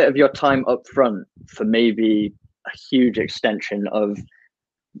little bit of your time up front for maybe a huge extension of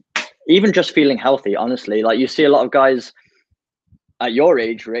even just feeling healthy. Honestly, like you see a lot of guys at your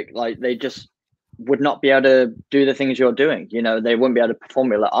age, Rick, like they just would not be able to do the things you're doing. They wouldn't be able to perform.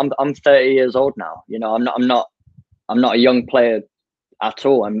 Like, I'm 30 years old now. I'm not a young player at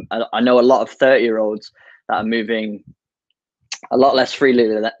all. I know a lot of 30-year-olds that are moving a lot less freely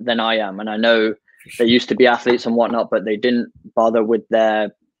than I am. And I know they used to be athletes and whatnot, but they didn't bother with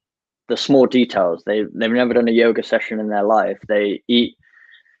the small details. They've never done a yoga session in their life. They eat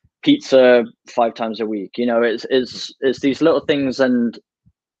pizza 5 times a week. It's these little things. And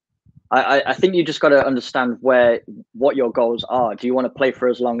I think you just got to understand what your goals are. Do you want to play for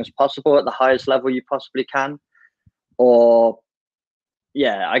as long as possible at the highest level you possibly can? Or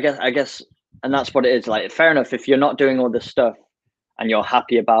yeah, I guess, and that's what it is. Like, fair enough, if you're not doing all this stuff and you're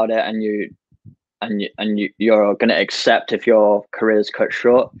happy about it, and you're going to accept if your career is cut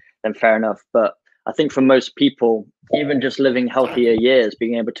short, then fair enough. But I think for most people, even just living healthier years,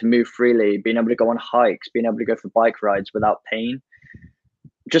 being able to move freely, being able to go on hikes, being able to go for bike rides without pain,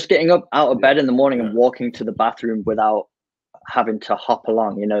 just getting up out of bed in the morning and walking to the bathroom without having to hop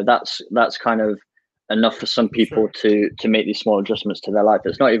along, that's kind of enough for some people to make these small adjustments to their life.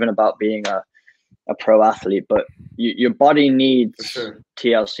 It's not even about being a pro athlete, but your body needs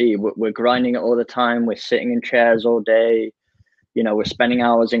TLC. We're grinding it all the time. We're sitting in chairs all day. We're spending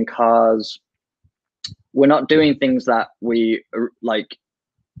hours in cars. We're not doing things that we like.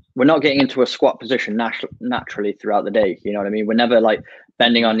 We're not getting into a squat position naturally throughout the day. You know what I mean? We're never like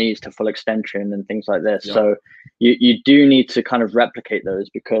bending our knees to full extension and things like this. So you do need to kind of replicate those,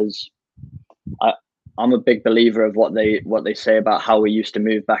 because I'm a big believer of what they say about how we used to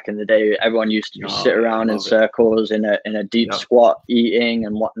move back in the day. Everyone used to just sit around in circles in a deep squat, eating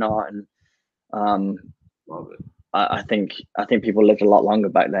and whatnot. And love it. I think people lived a lot longer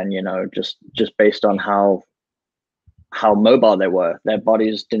back then, you know, just based on how mobile they were. Their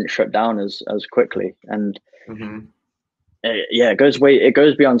bodies didn't shut down as quickly. And it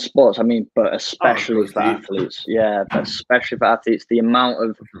goes beyond sports. I mean, but especially for athletes. Yeah, but especially for athletes, the amount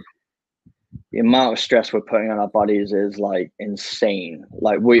of stress we're putting on our bodies is like insane.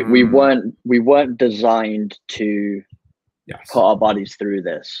 Like we weren't designed to put our bodies through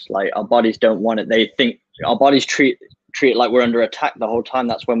this. Like our bodies don't want it. They think our bodies treat it like we're under attack the whole time.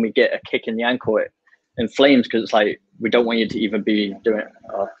 That's when we get a kick in the ankle, it inflames, because it's like we don't want you to even be doing it.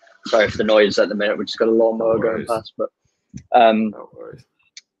 Sorry for the noise at the minute. We just got a lawnmower going past, but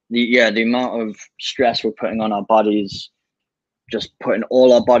the amount of stress we're putting on our bodies, just putting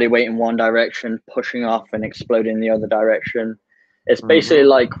all our body weight in one direction, pushing off and exploding the other direction. It's basically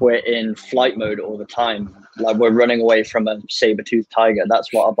like we're in flight mode all the time. Like we're running away from a saber-toothed tiger.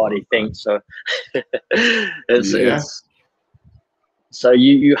 That's what our body thinks. So so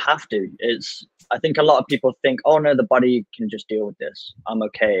you have to. I think a lot of people think, oh no, the body can just deal with this. I'm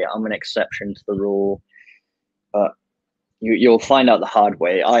okay. I'm an exception to the rule. But you'll find out the hard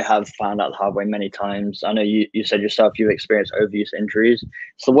way. I have found out the hard way many times. I know you said yourself you've experienced overuse injuries.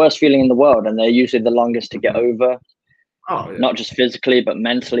 It's the worst feeling in the world, and they're usually the longest to get over. Not just physically, but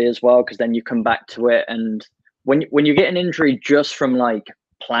mentally as well, because then you come back to it. And when you get an injury just from like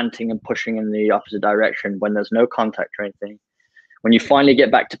planting and pushing in the opposite direction, when there's no contact or anything, when you finally get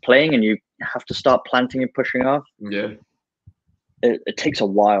back to playing and you have to start planting and pushing off, it takes a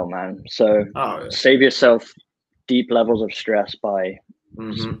while, man. So save yourself deep levels of stress by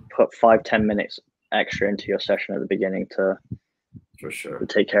put 5-10 minutes extra into your session at the beginning to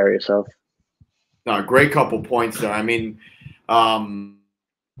take care of yourself. No, great couple points there. I mean, I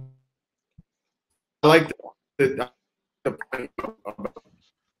like the point.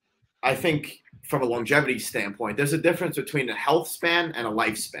 I think from a longevity standpoint, there's a difference between a health span and a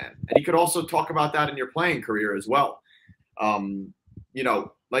lifespan. And you could also talk about that in your playing career as well. You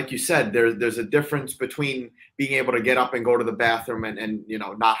know, like you said, there's a difference between being able to get up and go to the bathroom and you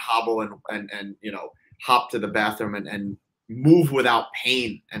know, not hobble and you know, hop to the bathroom and move without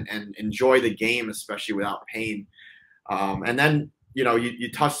pain and enjoy the game, especially without pain. And then, you know, you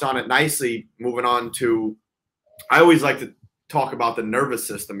touched on it nicely, moving on to, I always like to talk about the nervous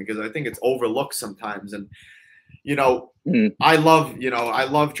system because I think it's overlooked sometimes. And, you know, I love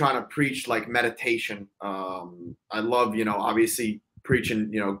trying to preach like meditation. I love, you know, obviously preaching,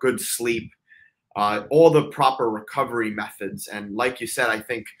 you know, good sleep, all the proper recovery methods. And like you said, I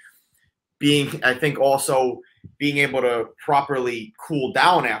think also being able to properly cool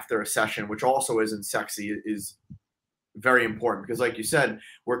down after a session, which also isn't sexy, is very important because like you said,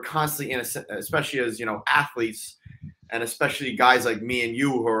 we're constantly especially as, you know, athletes, and especially guys like me and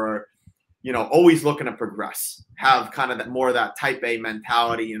you who are, you know, always looking to progress, have kind of that more of that type A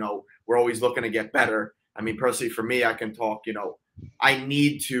mentality. You know, we're always looking to get better. I mean, personally for me, I can talk, you know, I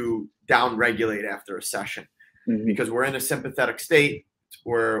need to down regulate after a session because we're in a sympathetic state.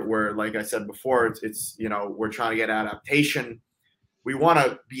 We're like I said before, it's you know, we're trying to get adaptation. We want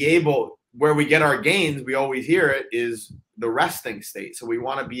to be able, where we get our gains, we always hear it, is the resting state. So we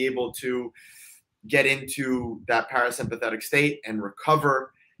want to be able to get into that parasympathetic state and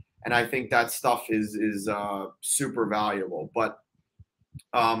recover. And I think that stuff is super valuable. But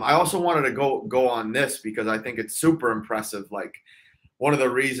I also wanted to go on this because I think it's super impressive. Like, one of the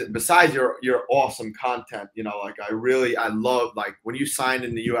reasons, besides your awesome content, you know, like I love, like when you signed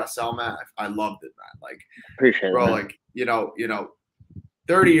in the USL, man, I loved it, man. Like, appreciate it, bro, man. like, you know,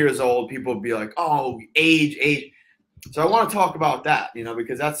 30 years old, people would be like, oh, age. So I want to talk about that, you know,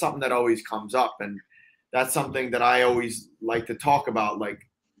 because that's something that always comes up. And that's something that I always like to talk about. Like,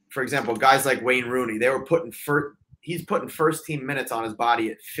 for example, guys like Wayne Rooney, he's putting first team minutes on his body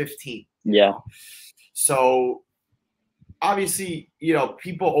at 15. Yeah. So obviously, you know,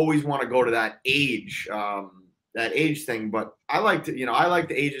 people always want to go to that age thing, but I like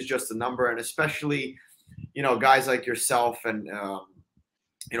the age is just a number. And especially, you know, guys like yourself and,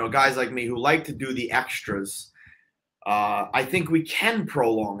 you know, guys like me who like to do the extras, I think we can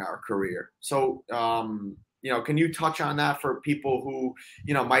prolong our career. So, you know, can you touch on that for people who,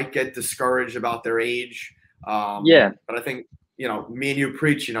 you know, might get discouraged about their age? But I think, you know, me and you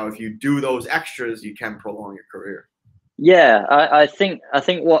preach, you know, if you do those extras, you can prolong your career. Yeah, I think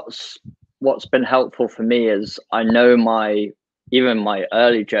what's been helpful for me is I know even my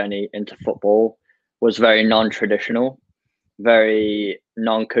early journey into football was very non-traditional, very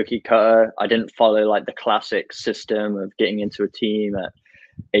non-cookie cutter. I didn't follow like the classic system of getting into a team at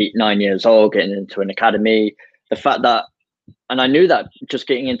 8-9 years old, getting into an academy. The fact that, and I knew that just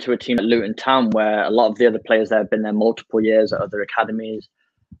getting into a team at Luton Town, where a lot of the other players there have been there multiple years at other academies,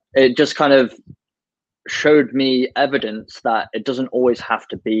 it just kind of showed me evidence that it doesn't always have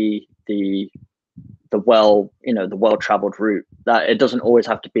to be the well-traveled route, that it doesn't always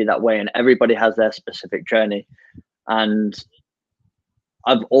have to be that way, and everybody has their specific journey. And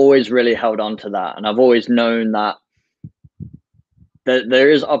I've always really held on to that, and I've always known that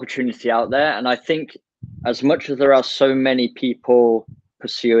there is opportunity out there. And I think as much as there are so many people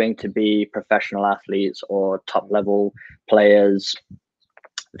pursuing to be professional athletes or top level players,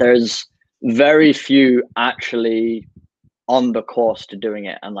 there's very few actually on the course to doing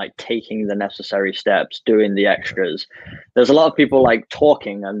it and like taking the necessary steps, doing the extras. There's a lot of people like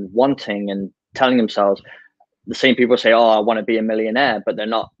talking and wanting and telling themselves, the same people say, oh, I want to be a millionaire, but they're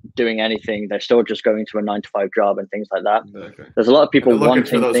not doing anything. They're still just going to a 9-to-5 job and things like that. Exactly. There's a lot of people looking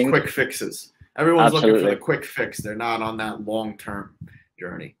for those things. quick fixes. Everyone's Absolutely. looking for the quick fix. They're not on that long-term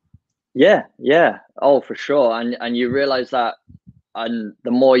journey. Yeah. Oh, for sure. And you realize that, and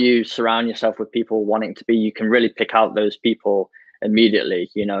the more you surround yourself with people wanting to be, you can really pick out those people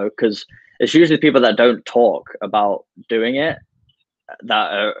immediately, because it's usually people that don't talk about doing it,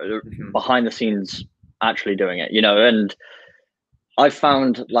 that are behind the scenes actually doing it, and I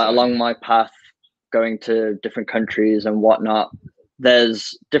found like along my path going to different countries and whatnot,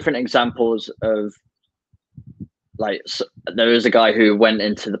 there's different examples of like, there is a guy who went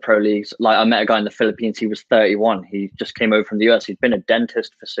into the pro leagues. Like I met a guy in the Philippines. He was 31. He just came over from the US. He'd been a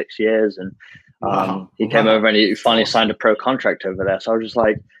dentist for 6 years, and he came over and he finally signed a pro contract over there. So I was just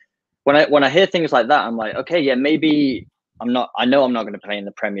like, when I hear things like that, I'm like, okay, yeah, maybe I know I'm not going to play in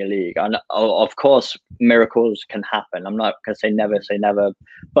the Premier League. Of course, miracles can happen. I'm not going to say never.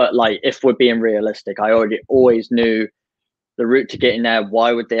 But like, if we're being realistic, I always knew the route to getting there.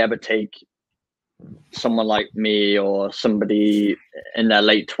 Why would they ever take someone like me or somebody in their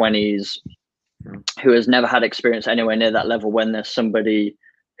late 20s who has never had experience anywhere near that level, when there's somebody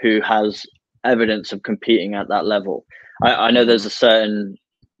who has evidence of competing at that level? I know there's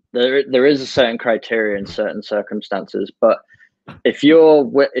there is a certain criteria in certain circumstances, but if you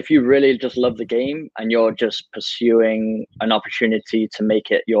really just love the game and you're just pursuing an opportunity to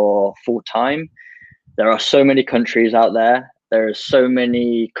make it your full time, there are so many countries out there. There are so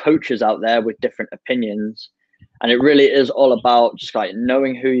many coaches out there with different opinions. And it really is all about just like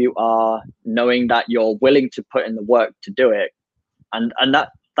knowing who you are, knowing that you're willing to put in the work to do it. And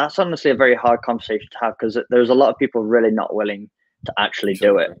that's honestly a very hard conversation to have, because there's a lot of people really not willing to actually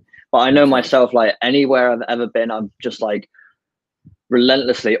do it. But I know myself, like anywhere I've ever been, I'm just like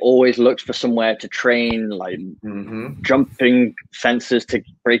relentlessly always looked for somewhere to train, like jumping fences to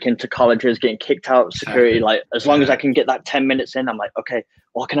break into colleges, getting kicked out of security. Like as long as I can get that 10 minutes in, I'm like, okay,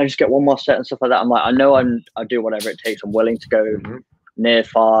 well, can I just get one more set and stuff like that? I'm like, I know I'll do whatever it takes. I'm willing to go near,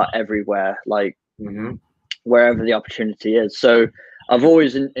 far, everywhere, like wherever the opportunity is. So I've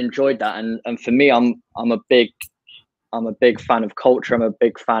always enjoyed that. And for me, I'm a big fan of culture. I'm a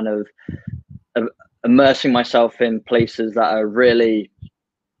big fan of immersing myself in places that are really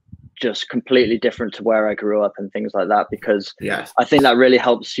just completely different to where I grew up and things like that, because I think that really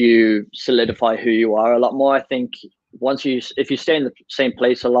helps you solidify who you are a lot more. I think if you stay in the same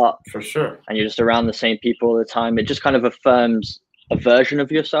place a lot, for sure, and you're just around the same people all the time, it just kind of affirms a version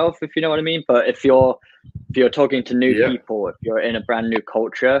of yourself, if you know what I mean. But if you're talking to new people, if you're in a brand new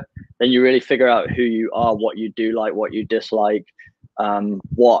culture, then you really figure out who you are, what you do like, what you dislike,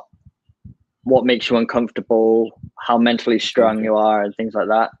 what makes you uncomfortable, how mentally strong you are, and things like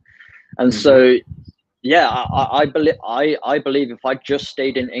that. And so, I believe if I just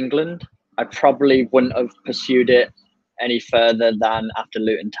stayed in England, I probably wouldn't have pursued it any further than after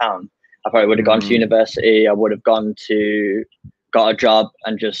Luton Town. I probably would have gone to university. I would have got a job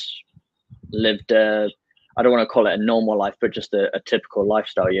and just lived I don't want to call it a normal life, but just a typical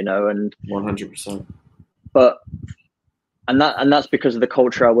lifestyle, and 100%. And that's because of the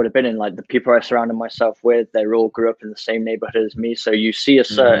culture I would have been in. Like the people I surrounded myself with, they all grew up in the same neighborhood as me. So you see a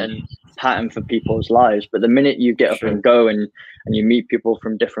certain pattern for people's lives. But the minute you get up and go and you meet people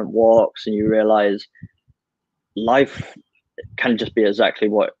from different walks, and you realize life can just be exactly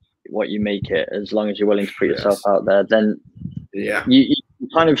what you make it, as long as you're willing to put yourself out there, then you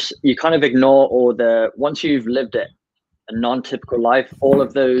kind of ignore all the, once you've lived it a non-typical life, all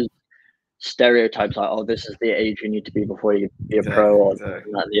of those stereotypes like, oh, this is the age you need to be before you be a pro, or that,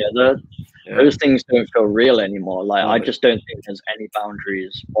 the other. Yeah. Those things don't feel real anymore. Like, I just don't think there's any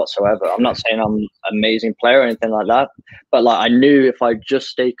boundaries whatsoever. I'm not saying I'm an amazing player or anything like that, but like, I knew if I just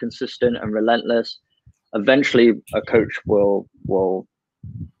stayed consistent and relentless, eventually a coach will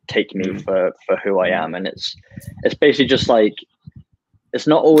take me for who I am. And it's basically just like, it's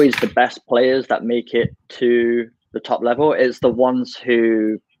not always the best players that make it to the top level. It's the ones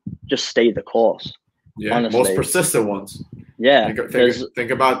who just stay the course. Yeah, honestly. Most persistent ones. Yeah,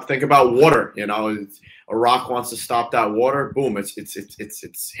 think about water. You know, a rock wants to stop that water. Boom! It's hitting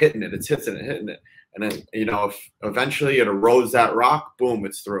it. It's hitting it. And then, you know, if eventually it erodes that rock, boom!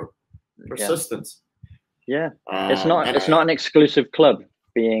 It's through. Persistence. Yeah, it's not an exclusive club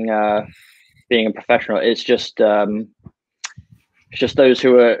being a professional. It's just those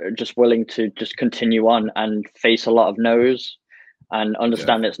who are just willing to just continue on and face a lot of no's and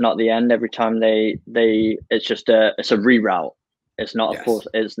understand it's not the end every time it's just it's a reroute. It's not a force.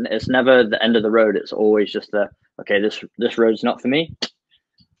 It's never the end of the road. It's always just okay, this road's not for me.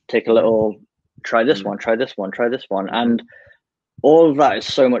 Take a little, try this one, try this one, try this one. And all of that is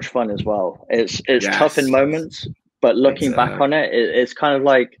so much fun as well. It's tough in moments, but looking back on it, it's kind of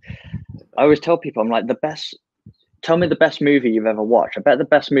like, I always tell people, I'm like, tell me the best movie you've ever watched. I bet the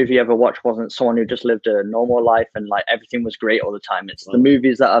best movie you ever watched wasn't someone who just lived a normal life and like everything was great all the time. It's the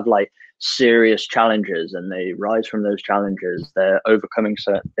movies that have like serious challenges and they rise from those challenges. They're overcoming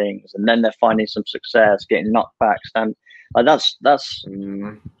certain things and then they're finding some success, getting knocked back. Like that's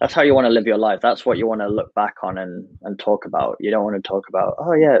how you want to live your life. That's what you want to look back on and talk about. You don't want to talk about,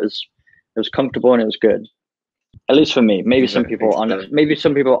 oh yeah, it was comfortable and it was good. At least for me. Maybe some people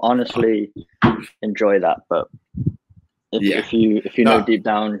honestly enjoy that, but if you know deep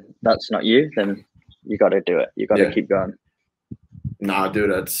down that's not you, then you got to do it. You got to keep going. Nah,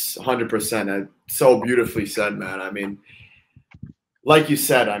 dude, that's 100%. So beautifully said, man. I mean, like you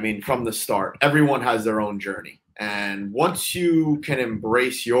said, I mean, from the start, everyone has their own journey. And once you can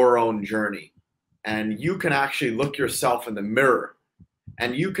embrace your own journey and you can actually look yourself in the mirror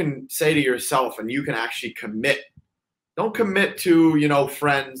and you can say to yourself and you can actually commit. Don't commit to, you know,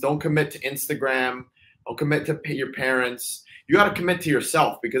 friends. Don't commit to Instagram. Don't commit to your parents. You got to commit to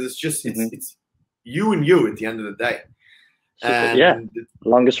yourself because it's just it's you and you at the end of the day. And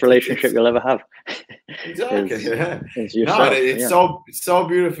longest relationship you'll ever have. Exactly. Is yourself. It's so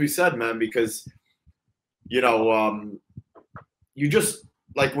beautifully said, man. Because you know, you just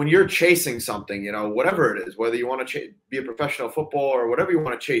like when you're chasing something, you know, whatever it is, whether you want to be a professional footballer or whatever you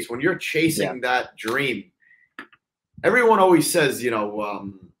want to chase, when you're chasing that dream. Everyone always says, you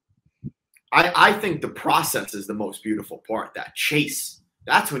know, I think the process is the most beautiful part, that chase.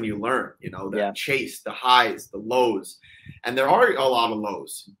 That's when you learn, you know, that chase, the highs, the lows. And there are a lot of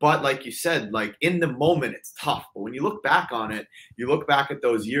lows. But like you said, like in the moment, it's tough. But when you look back on it, you look back at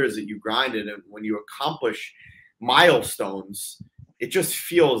those years that you grinded and when you accomplish milestones, it just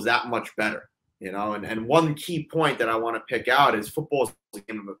feels that much better, you know. And one key point that I want to pick out is football is a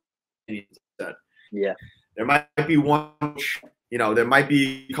game of opinions. Yeah. There might be one, you know, there might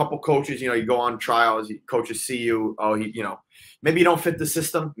be a couple coaches, you know, you go on trials, coaches see you, you know, maybe you don't fit the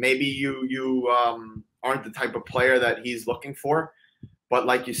system. Maybe you aren't the type of player that he's looking for. But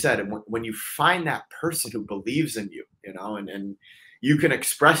like you said, when you find that person who believes in you, you know, and you can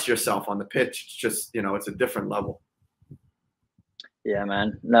express yourself on the pitch, it's just, you know, it's a different level. Yeah,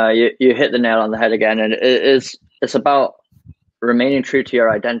 man. No, you hit the nail on the head again. And it's about remaining true to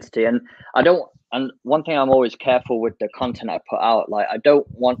your identity. And one thing I'm always careful with the content I put out, like I don't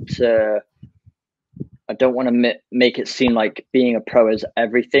want to make it seem like being a pro is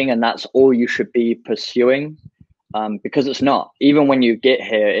everything and that's all you should be pursuing, because it's not. Even when you get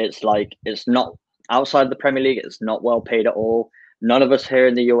here, it's like it's not outside the Premier League. It's not well paid at all. None of us here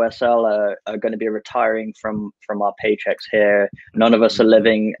in the USL are going to be retiring from our paychecks here. None of us are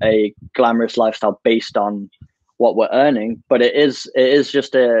living a glamorous lifestyle based on what we're earning. But it is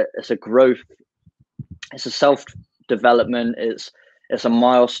just it's a growth. It's a self-development. It's a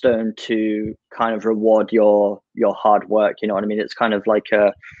milestone to kind of reward your hard work. You know what I mean? It's kind of like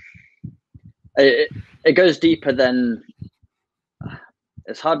it goes deeper than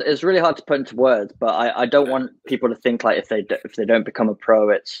it's really hard to put into words, but I don't want people to think like if they don't become a pro,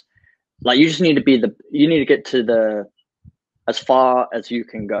 it's like you just need to get to as far as you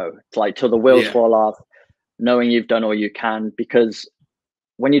can go. It's like till the wheels fall off, knowing you've done all you can, because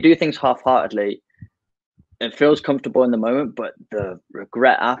when you do things half-heartedly, it feels comfortable in the moment, but the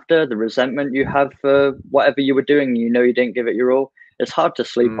regret after, the resentment you have for whatever you were doing, you know, you didn't give it your all. It's hard to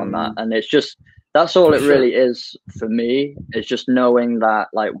sleep on that. And it's just That's all For it sure. really is for me, is just knowing that,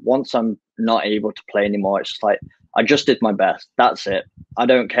 like, once I'm not able to play anymore, it's just like, I just did my best. That's it. I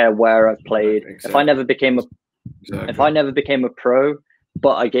don't care where I've played. Exactly. If I never became a Exactly. if I never became a pro,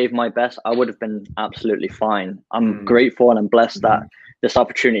 but I gave my best, I would have been absolutely fine. I'm grateful and I'm blessed that this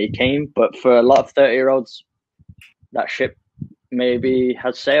opportunity came. But for a lot of 30-year-olds, that ship maybe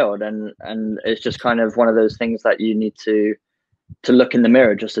has sailed, and it's just kind of one of those things that you need to look in the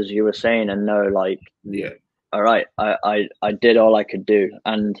mirror, just as you were saying, and know, like, Yeah. all right, I did all I could do.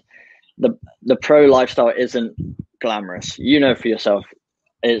 And the pro lifestyle isn't glamorous, you know, for yourself.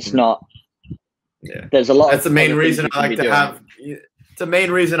 It's not. Yeah, there's a lot. That's the of main other reason things you I can like be to doing. have. It's the main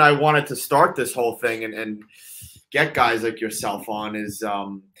reason I wanted to start this whole thing and get guys like yourself on is,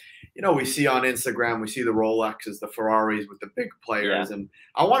 you know, we see on Instagram, we see the Rolexes, the Ferraris with the big players, and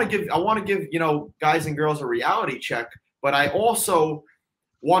I want to give you know, guys and girls a reality check, but I also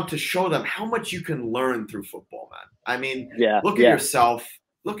want to show them how much you can learn through football, man. I mean, look at yourself.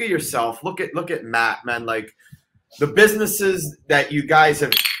 Look at yourself. Look at Matt, man. Like, the businesses that you guys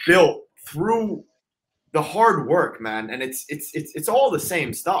have built through the hard work, man, and it's all the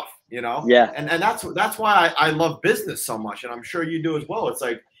same stuff, you know. And that's why I love business so much, and I'm sure you do as well. It's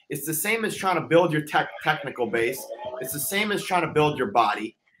like, it's the same as trying to build your technical base. It's the same as trying to build your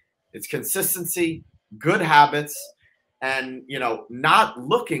body. It's consistency, good habits, and, you know, not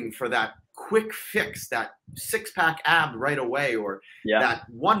looking for that quick fix, that six-pack ab right away, or that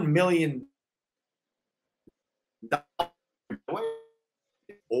 $1 million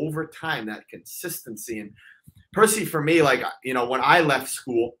over time, that consistency. And Percy, for me, like, you know, when I left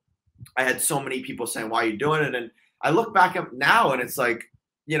school, I had so many people saying, why are you doing it? And I look back up now and it's like,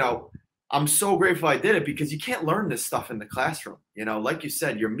 you know, I'm so grateful I did it, because you can't learn this stuff in the classroom. You know, like you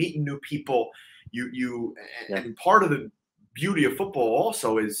said, you're meeting new people. And part of the beauty of football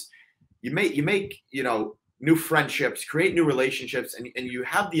also is you make, you know, new friendships, create new relationships, and you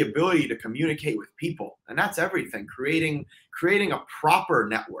have the ability to communicate with people. And that's everything. Creating a proper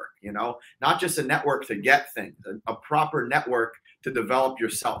network, you know, not just a network to get things, a proper network to develop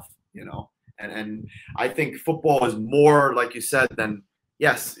yourself, you know. And I think football is more, like you said, than,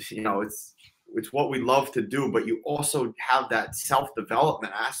 yes, you know, it's what we love to do, but you also have that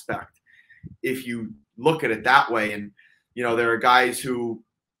self-development aspect if you look at it that way. And, you know, there are guys who,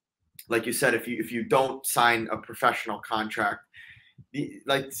 like you said, if you don't sign a professional contract,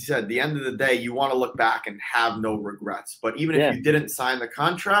 like you said, the end of the day, you want to look back and have no regrets. But even if you didn't sign the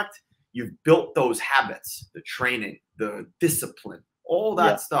contract, you've built those habits, the training, the discipline, all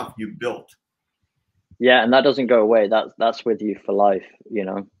that stuff you built. Yeah, and that doesn't go away. That's with you for life, you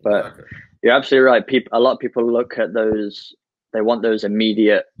know. But you're absolutely right. A lot of people look at those. They want those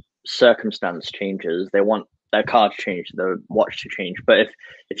immediate circumstance changes. They want their car to change, their watch to change. But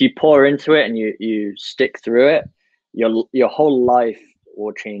if you pour into it and you stick through it, your whole life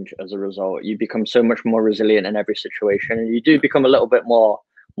will change as a result. You become so much more resilient in every situation, and you do become a little bit more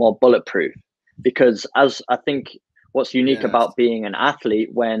bulletproof. Because, as I think, what's unique about being an athlete,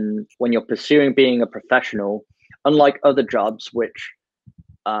 when you're pursuing being a professional, unlike other jobs, which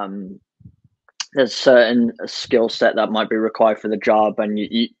there's certain skill set that might be required for the job, and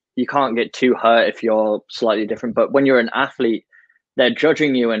you can't get too hurt if you're slightly different. But when you're an athlete, they're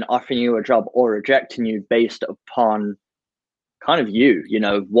judging you and offering you a job or rejecting you based upon kind of you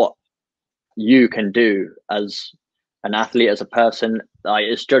know, what you can do as an athlete, as a person. Like,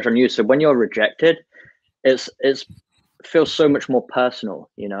 it's judged on you. So when you're rejected, it feels so much more personal,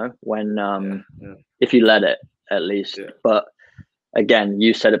 you know, when if you let it, at least. But again,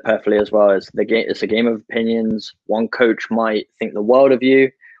 you said it perfectly as well. It's a game of opinions. One coach might think the world of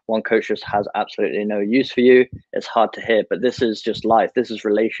you. One coach just has absolutely no use for you. It's hard to hear, but this is just life. This is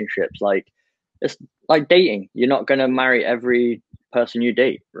relationships. Like, it's like dating. You're not going to marry every person you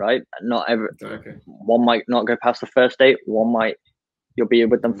date, right? Not every. One might not go past the first date. One might, you'll be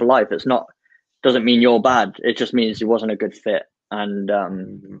with them for life. It's not, doesn't mean you're bad. It just means it wasn't a good fit. And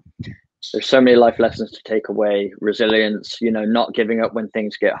there's so many life lessons to take away. Resilience, you know, not giving up when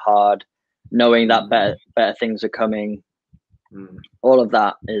things get hard, knowing that better things are coming. All of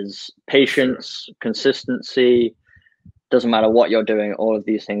that is patience, consistency. Doesn't matter what you're doing. All of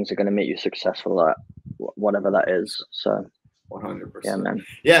these things are going to make you successful at whatever that is. So 100%. Yeah, man.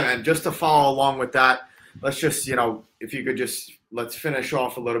 Yeah, man. Just to follow along with that, let's just, you know, if you could just, let's finish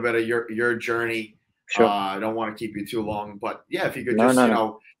off a little bit of your journey. Sure. I don't want to keep you too long, but yeah, if you could you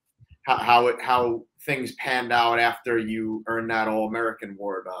know, how things panned out after you earned that All-American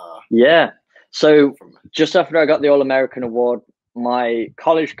award. So just after I got the All-American award, my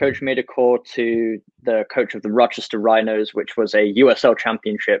college coach made a call to the coach of the Rochester Rhinos, which was a USL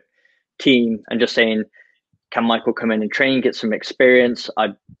Championship team and just saying, can Michael come in and train, get some experience? I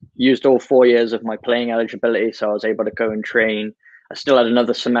used all 4 years of my playing eligibility, so I was able to go and train. I still had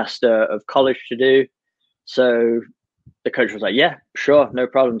another semester of college to do. So the coach was like, yeah, sure, no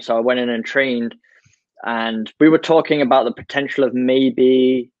problem. So I went in and trained, and we were talking about the potential of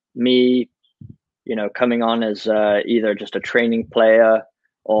maybe me, coming on as either just a training player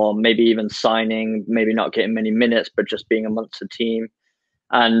or maybe even signing, maybe not getting many minutes, but just being amongst the team.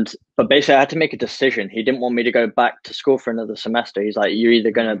 But basically I had to make a decision. He didn't want me to go back to school for another semester. He's like, you're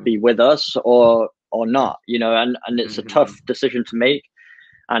either going to be with us or not, and it's a tough decision to make.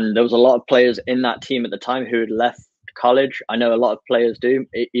 And there was a lot of players in that team at the time who had left college. I know a lot of players do,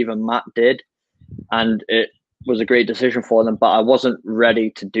 even Matt did. And it was a great decision for them, but I wasn't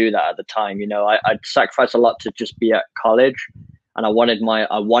ready to do that at the time. I'd sacrificed a lot to just be at college, and I wanted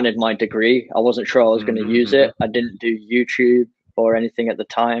my degree. I wasn't sure I was going to use it. I didn't do YouTube or anything at the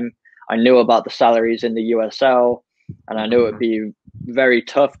time. I knew about the salaries in the USL, and I knew it would be very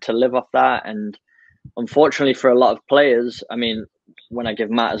tough to live off that. And unfortunately for a lot of players, I mean, when I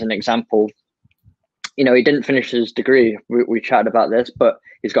give Matt as an example, he didn't finish his degree. We chatted about this, but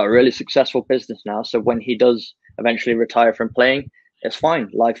he's got a really successful business now. So when he does eventually retire from playing, it's fine.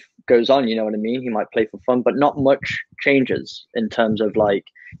 Life goes on, you know what I mean? He might play for fun, but not much changes in terms of like,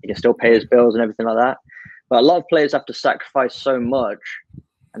 he can still pay his bills and everything like that. But a lot of players have to sacrifice so much,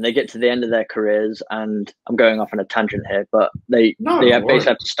 and they get to the end of their careers, and I'm going off on a tangent here, but they basically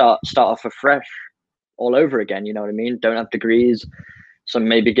have to start off afresh all over again, you know what I mean? Don't have degrees. Some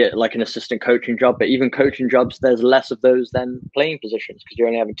maybe get like an assistant coaching job, but even coaching jobs, there's less of those than playing positions because you're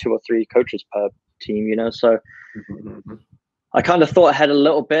only having 2 or 3 coaches per team, So I kind of thought ahead a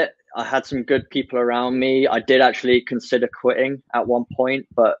little bit. I had some good people around me. I did actually consider quitting at one point,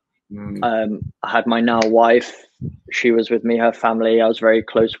 but I had my now wife. She was with me, her family I was very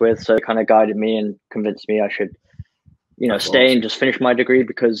close with, so it kind of guided me and convinced me I should stay and just finish my degree,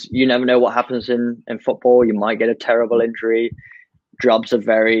 because you never know what happens in football. You might get a terrible injury. Jobs are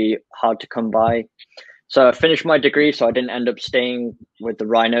very hard to come by. So I finished my degree, so I didn't end up staying with the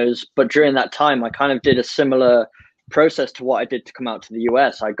Rhinos. But during that time, I kind of did a similar process to what I did to come out to the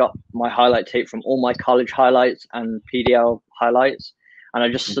US. I got my highlight tape from all my college highlights and PDL highlights, and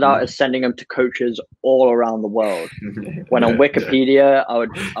I just started sending them to coaches all around the world. When on Wikipedia, I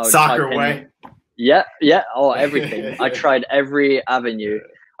would soccer type in, way. Yeah, everything. I tried every avenue.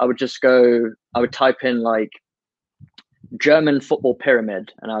 I would type in like German football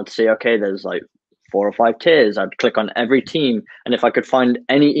pyramid, and I'd see, okay, there's like 4 or 5 tiers. I'd click on every team, and if I could find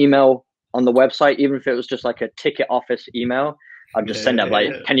any email on the website, even if it was just like a ticket office email, I'd just send out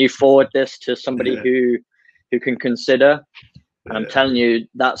like, can you forward this to somebody who can consider? And I'm telling you,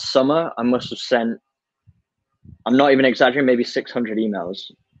 that summer I must have sent, I'm not even exaggerating, maybe 600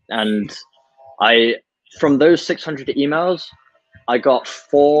 emails. And from those 600 emails, I got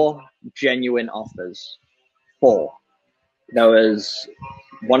 4 genuine offers. 4. There was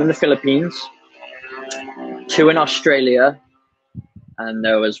 1 in the Philippines, 2 in Australia, and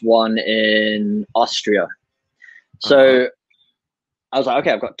there was 1 in Austria. So I was like,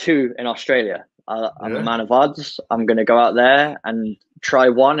 okay, I've got 2 in Australia. I'm a man of odds. I'm going to go out there and try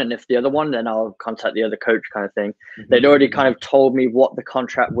one. And if the other one, then I'll contact the other coach, kind of thing. They'd already kind of told me what the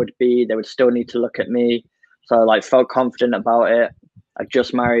contract would be. They would still need to look at me. So I like felt confident about it. I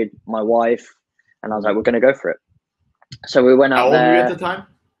just married my wife, and I was like, we're going to go for it. So we went out there. How old were you at the time?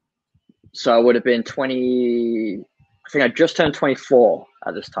 So I would have been 20. I think I just turned 24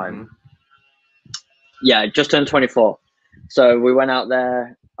 at this time. Yeah, I just turned 24. So we went out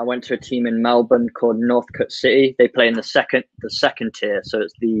there. I went to a team in Melbourne called Northcote City. They play in the second tier, so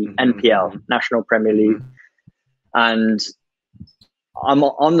it's the NPL, National Premier League. And I'm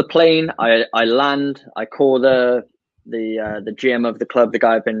on the plane. I land. I call the GM of the club, the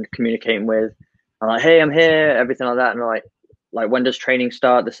guy I've been communicating with. I'm like, hey, I'm here, everything like that. And like when does training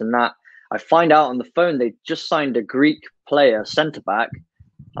start? This and that. I find out on the phone they just signed a Greek player, centre back.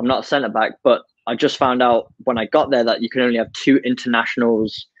 I'm not a centre back, but I just found out when I got there that you can only have 2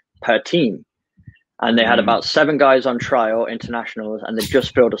 internationals per team. And they had about 7 guys on trial, internationals, and they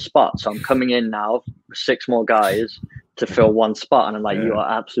just filled a spot. So I'm coming in now with 6 more guys to fill 1 spot. And I'm like, you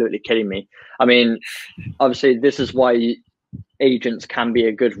are absolutely kidding me. I mean, obviously, this is why agents can be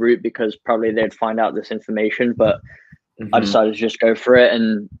a good route, because probably they'd find out this information. But I decided to just go for it.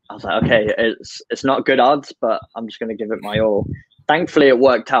 And I was like, okay, it's not good odds, but I'm just going to give it my all. Thankfully, it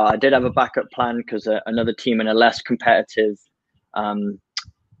worked out. I did have a backup plan because another team in a less competitive,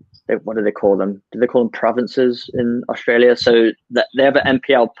 what do they call them? Do they call them provinces in Australia? So they have an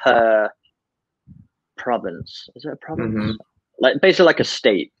NPL per province. Is it a province? Like basically like a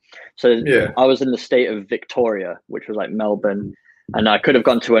state. So I was in the state of Victoria, which was like Melbourne, and I could have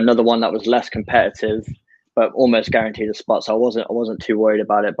gone to another one that was less competitive, but almost guaranteed a spot. So I wasn't too worried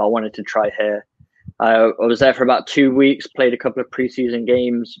about it, but I wanted to try here. I was there for about 2 weeks, played a couple of preseason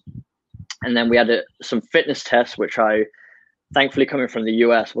games, and then we had some fitness tests, which I, thankfully coming from the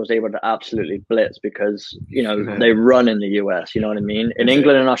US, was able to absolutely blitz because, you know, they run in the US, you know what I mean? In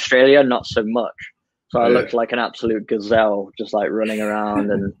England and Australia, not so much. So I looked like an absolute gazelle, just like running around,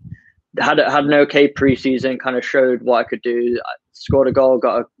 and had an okay preseason, kind of showed what I could do. I scored a goal,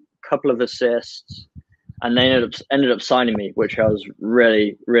 got a couple of assists, and they ended up signing me, which I was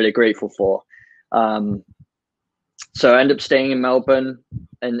really, really grateful for. So I ended up staying in Melbourne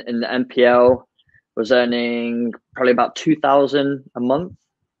in the NPL, was earning probably about 2,000 a month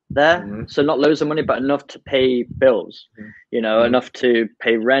there. So not loads of money, but enough to pay bills, you know, enough to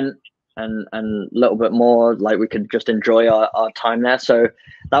pay rent and a little bit more. Like we could just enjoy our time there. So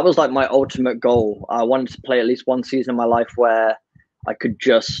that was like my ultimate goal. I wanted to play at least one season in my life where I could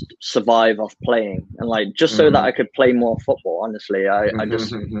just survive off playing, and like just so that I could play more football. Honestly, I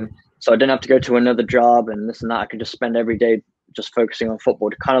just so I didn't have to go to another job and this and that. I could just spend every day just focusing on football,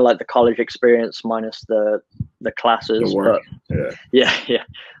 kind of like the college experience minus the classes. But yeah,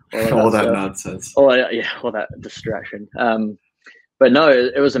 all that nonsense. All that distraction. But no,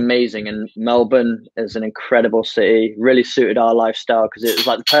 it was amazing. And Melbourne is an incredible city. Really suited our lifestyle because it was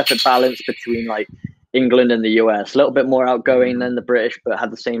like the perfect balance between like England and the US. A little bit more outgoing than the British, but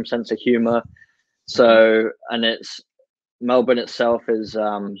had the same sense of humor. So, and Melbourne itself is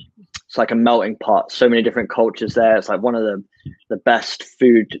it's like a melting pot. So many different cultures there. It's like one of the best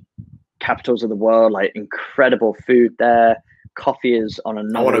food capitals of the world. Like incredible food there. Coffee is on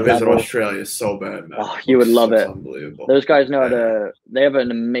another level. I want to visit Australia so bad, man. Oh, you would love it. Unbelievable. Those guys know how to. They have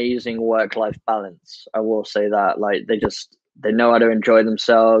an amazing work-life balance. I will say that. Like they know how to enjoy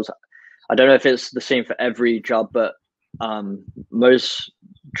themselves. I don't know if it's the same for every job, but most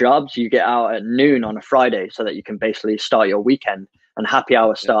jobs you get out at noon on a Friday so that you can basically start your weekend, and happy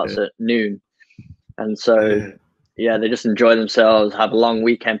hour starts at noon. And so, they just enjoy themselves, have a long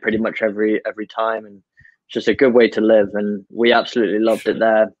weekend pretty much every time. And it's just a good way to live. And we absolutely loved it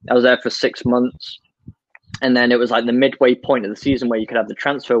there. I was there for 6 months. And then it was like the midway point of the season where you could have the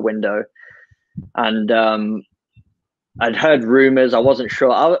transfer window. And I'd heard rumors. I wasn't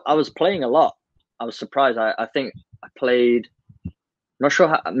sure. I was playing a lot. I was surprised. I think I played, I'm not sure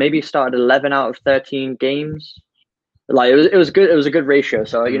how, maybe started 11 out of 13 games. Like it was good. It was a good ratio.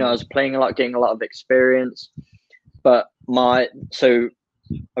 So, you know, I was playing a lot, getting a lot of experience. But so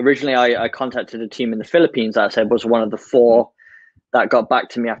originally I contacted a team in the Philippines that I said was one of the 4 that got back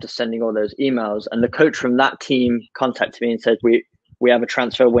to me after sending all those emails. And the coach from that team contacted me and said, we have a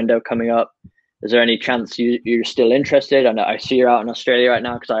transfer window coming up. Is there any chance you're still interested? And I see you're out in Australia right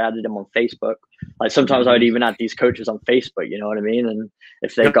now because I added him on Facebook. Like sometimes I would even add these coaches on Facebook, you know what I mean? And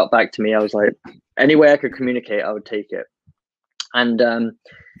if they got back to me, I was like, any way I could communicate, I would take it. And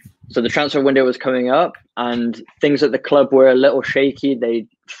so the transfer window was coming up and things at the club were a little shaky. They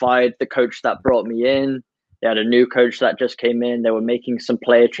fired the coach that brought me in. They had a new coach that just came in. They were making some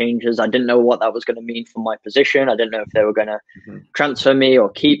player changes. I didn't know what that was going to mean for my position. I didn't know if they were going to transfer me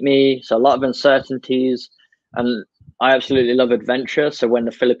or keep me. So a lot of uncertainties. And I absolutely love adventure. So when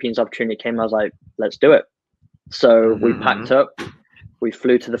the Philippines opportunity came, I was like, let's do it. So we packed up. We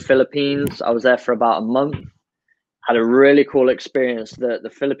flew to the Philippines. I was there for about a month. Had a really cool experience.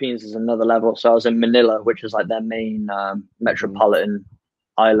 The Philippines is another level. So I was in Manila, which is like their main metropolitan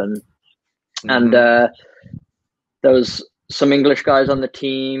island. And there was some English guys on the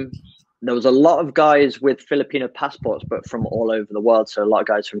team. There was a lot of guys with Filipino passports, but from all over the world. So a lot of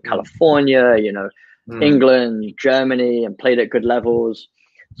guys from California, you know, England, Germany, and played at good levels.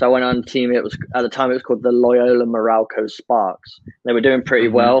 So I went on a team. It was at the time it was called the Loyola Meralco Sparks. They were doing pretty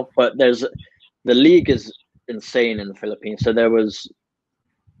well, but the league is insane in the Philippines. So there was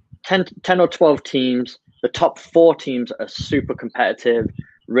 10 or 12 teams. The top 4 teams are super competitive.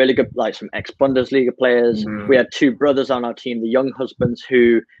 Really good, like some ex-Bundesliga players. We had 2 brothers on our team, the young husbands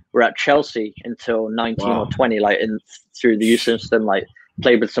who were at Chelsea until 19 or 20, like through the youth system, like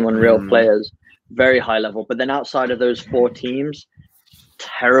played with some unreal players, very high level. But then outside of those 4 teams,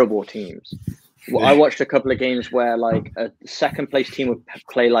 terrible teams. Well, I watched a couple of games where like a second place team would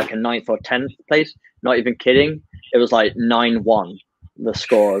play like a 9th or 10th place. Not even kidding. It was like 9-1, the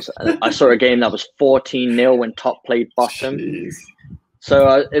scores. And I saw a game that was 14-0 when top played bottom. Jeez.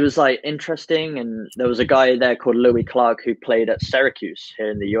 So it was like interesting, and there was a guy there called Louis Clark who played at Syracuse here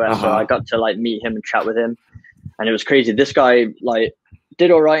in the US. So I got to like meet him and chat with him, and it was crazy. This guy like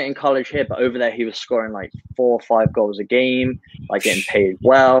did all right in college here, but over there he was scoring like 4 or 5 goals a game, like getting paid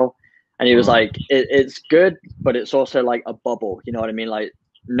well. And he was like, it's good, but it's also like a bubble. You know what I mean? Like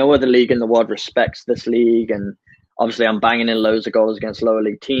no other league in the world respects this league. And obviously I'm banging in loads of goals against lower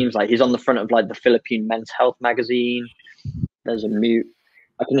league teams. Like he's on the front of like the Philippine Men's Health magazine. There's a mute.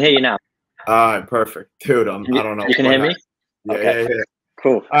 I can hear you now. All right, perfect. Dude, I don't know. You can hear me? Yeah, okay. yeah.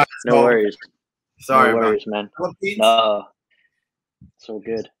 Cool. Right, no worries. Sorry, no worries, man. Philippines? No, it's all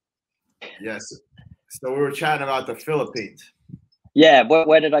good. Yes. So we were chatting about the Philippines. Yeah,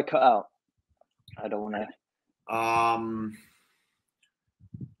 where did I cut out? I don't want to.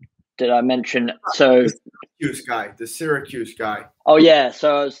 Did I mention so? The Syracuse guy. Oh yeah,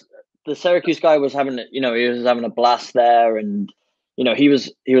 so the Syracuse guy was having, he was having a blast there, and he was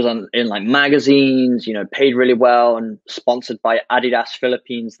in like magazines, paid really well and sponsored by Adidas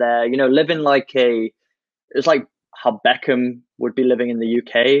Philippines there. Living like it's like how Beckham would be living in the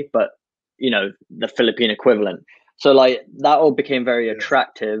UK, but the Philippine equivalent. So like that all became very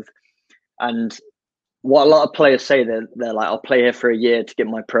attractive. And what a lot of players say, they're like, I'll play here for a year to get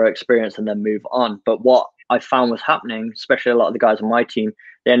my pro experience and then move on. But what I found was happening, especially a lot of the guys on my team,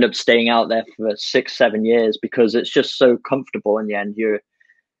 they end up staying out there for 6-7 years because it's just so comfortable in the end. You're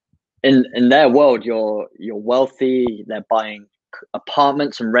in their world, you're wealthy, they're buying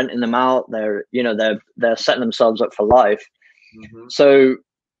apartments and renting them out. They're setting themselves up for life. Mm-hmm. So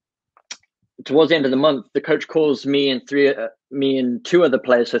towards the end of the month, the coach calls me and 2 other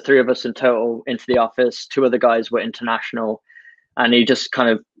players, so 3 of us in total, into the office. 2 other guys were international, and he just kind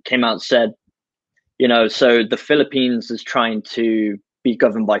of came out and said, so the Philippines is trying to be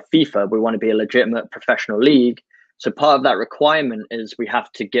governed by FIFA. We want to be a legitimate professional league. So part of that requirement is we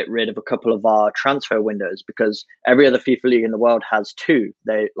have to get rid of a couple of our transfer windows, because every other FIFA league in the world has 2.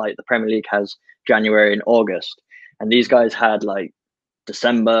 They like the Premier League has January and August, and these guys had like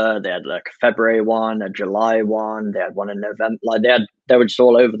December, they had like a February one, a July one, they had one in November. Like they were just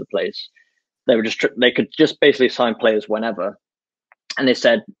all over the place. They could just basically sign players whenever. And he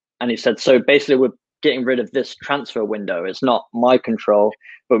said, so basically we're getting rid of this transfer window. It's not my control,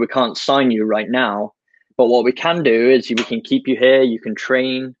 but we can't sign you right now. But what we can do is we can keep you here, you can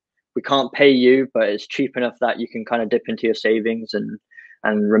train. We can't pay you, but it's cheap enough that you can kind of dip into your savings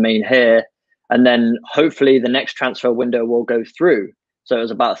and remain here. And then hopefully the next transfer window will go through. So it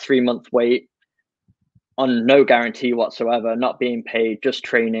was about a 3-month wait on no guarantee whatsoever, not being paid, just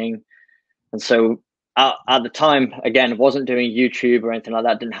training. And so at the time, again, wasn't doing YouTube or anything like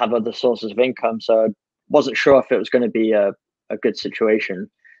that, didn't have other sources of income. So I wasn't sure if it was going to be a good situation.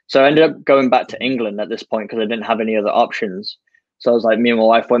 So I ended up going back to England at this point because I didn't have any other options. So I was like, me and my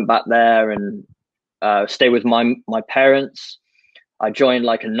wife went back there and stayed with my parents. I joined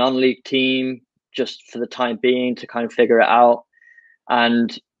like a non-league team just for the time being to kind of figure it out.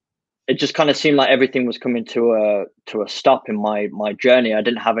 And it just kind of seemed like everything was coming to a stop in my journey. I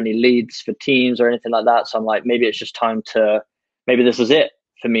didn't have any leads for teams or anything like that. So I'm like, maybe it's just time maybe this is it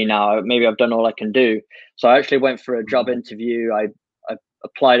for me now. Maybe I've done all I can do. So I actually went for a job interview. I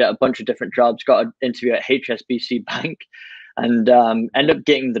applied at a bunch of different jobs, got an interview at HSBC Bank, and ended up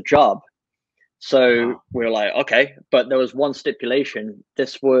getting the job. So we were like, okay, but there was one stipulation.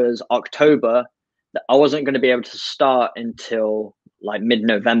 This was October. That I wasn't going to be able to start until like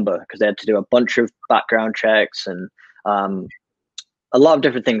mid-November because they had to do a bunch of background checks and a lot of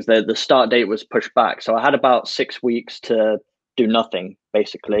different things. The start date was pushed back. So I had about 6 weeks to do nothing,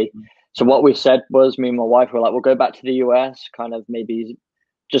 basically. So what we said was, me and my wife were like, we'll go back to the US, kind of maybe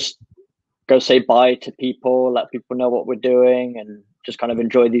just go say bye to people, let people know what we're doing, and just kind of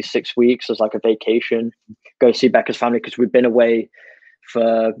enjoy these 6 weeks as like a vacation, go see Becca's family, because we've been away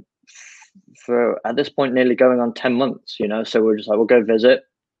for at this point nearly going on 10 months, so we're just like, we'll go visit.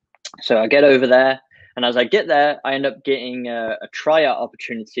 So I get over there, and as I get there, I end up getting a tryout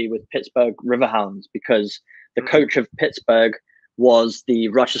opportunity with Pittsburgh Riverhounds, because the coach of Pittsburgh was the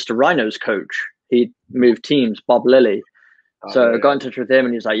Rochester Rhinos coach. He moved teams, Bob Lilly. So I got in touch with him,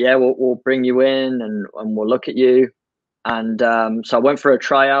 and he's like, yeah, we'll bring you in and we'll look at you. And so I went for a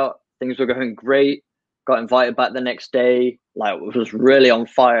tryout. Things were going great. Got invited back the next day. Like, it was really on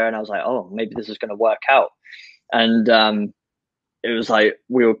fire. And I was like, oh, maybe this is going to work out. And it was like,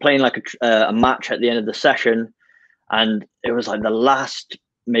 we were playing like a match at the end of the session. And it was like the last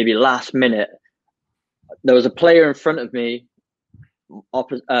minute. There was a player in front of me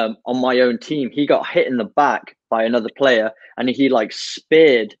on my own team. He got hit in the back by another player, and he like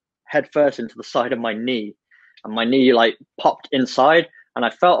speared headfirst into the side of my knee, and my knee like popped inside, and I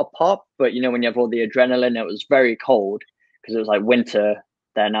felt a pop. But when you have all the adrenaline, it was very cold because it was like winter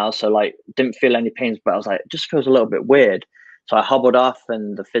there now, so like didn't feel any pains. But I was like, it just feels a little bit weird. So I hobbled off,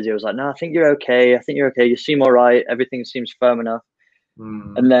 and the physio was like, "No, I think you're okay. I think you're okay. You seem all right. Everything seems firm enough."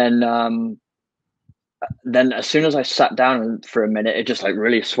 And then as soon as I sat down for a minute, it just like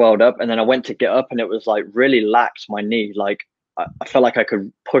really swelled up. And then I went to get up, and it was like really lax my knee. Like I felt like I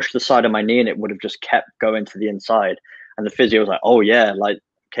could push the side of my knee, and it would have just kept going to the inside. And the physio was like, "Oh yeah, like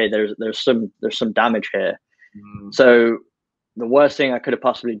okay, there's some damage here." So the worst thing I could have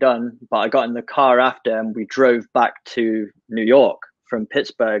possibly done, but I got in the car after, and we drove back to New York from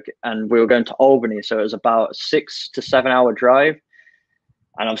Pittsburgh, and we were going to Albany. So it was about a 6 to 7 hour drive.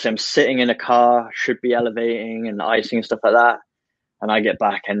 And obviously I'm sitting in a car, should be elevating and icing and stuff like that. And I get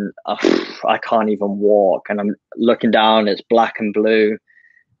back, and I can't even walk. And I'm looking down, it's black and blue.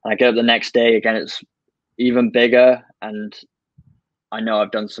 And I get up the next day, again, it's even bigger. And I know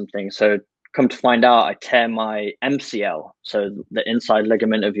I've done something. So come to find out, I tear my MCL. So the inside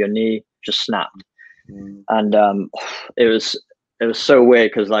ligament of your knee just snapped. And it was so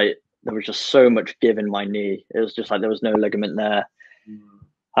weird, because like there was just so much give in my knee. It was just like there was no ligament there.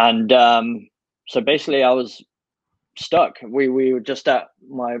 And so basically I was stuck. We were just at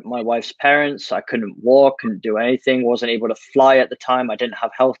my wife's parents. I couldn't walk, couldn't do anything, wasn't able to fly at the time. I didn't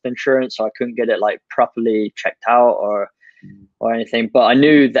have health insurance, so I couldn't get it like properly checked out or anything. But I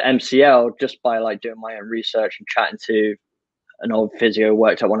knew the MCL just by like doing my own research and chatting to an old physio who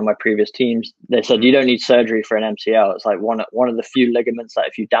worked at one of my previous teams. They said you don't need surgery for an MCL. It's like one of the few ligaments that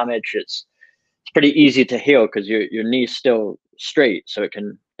if you damage, it's pretty easy to heal, because your knee's still straight, so it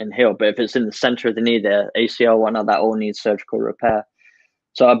can heal. But if it's in the center of the knee, the ACL, whatnot, that all needs surgical repair.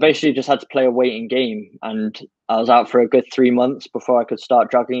 So I basically just had to play a waiting game, and I was out for a good 3 months before I could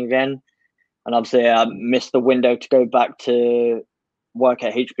start jogging again. And obviously I missed the window to go back to work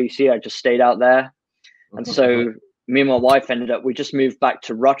at HBC. I just stayed out there. And so me and my wife we just moved back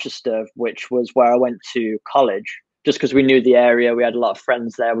to Rochester, which was where I went to college, just because we knew the area. We had a lot of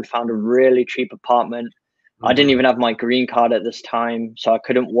friends there. We found a really cheap apartment. I didn't even have my green card at this time, so I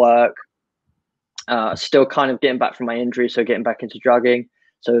couldn't work. Still kind of getting back from my injury, so getting back into jogging.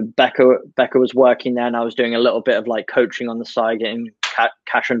 So Becca was working there, and I was doing a little bit of like coaching on the side, getting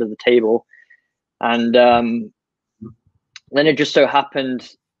cash under the table. And then it just so happened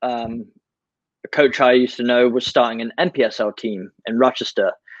a coach I used to know was starting an NPSL team in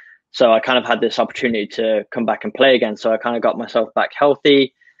Rochester. So I kind of had this opportunity to come back and play again. So I kind of got myself back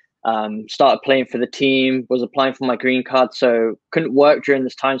healthy, started playing for the team, was applying for my green card. So couldn't work during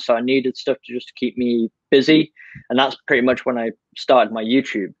this time. So I needed stuff to just keep me busy. And that's pretty much when I started my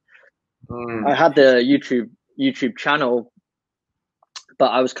YouTube. I had the YouTube channel,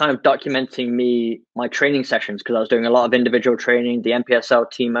 but I was kind of documenting my training sessions, because I was doing a lot of individual training. The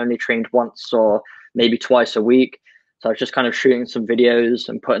NPSL team only trained once or maybe twice a week. So I was just kind of shooting some videos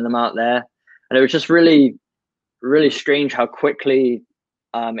and putting them out there. And it was just really, really strange how quickly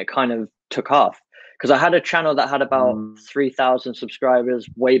it kind of took off. Because I had a channel that had about 3,000 subscribers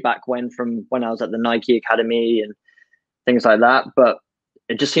way back from when I was at the Nike Academy and things like that. But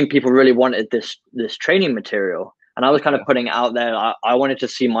it just seemed people really wanted this training material. And I was kind of putting it out there. I wanted to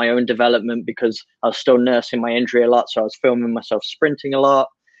see my own development, because I was still nursing my injury a lot. So I was filming myself sprinting a lot.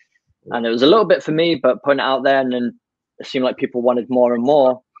 And it was a little bit for me, but putting it out there, and then it seemed like people wanted more and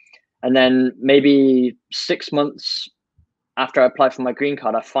more. And then maybe 6 months after I applied for my green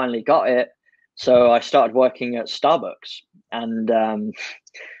card, I finally got it. So I started working at Starbucks, and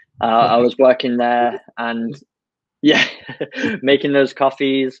I was working there, and yeah, making those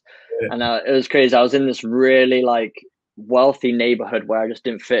coffees. And it was crazy. I was in this really like wealthy neighborhood where I just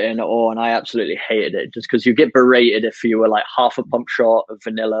didn't fit in at all, and I absolutely hated it, just because you get berated if you were like half a pump short of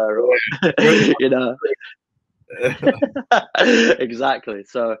vanilla, or you know. Exactly.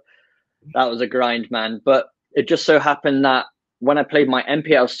 So that was a grind, man. But it just so happened that when I played my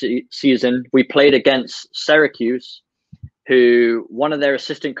NPL season, we played against Syracuse, who one of their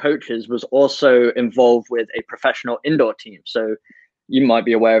assistant coaches was also involved with a professional indoor team. So you might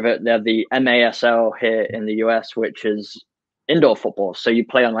be aware of it. They're the MASL here in the US, which is indoor football. So you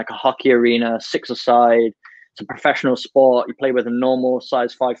play on like a hockey arena, 6-a-side. It's a professional sport. You play with a normal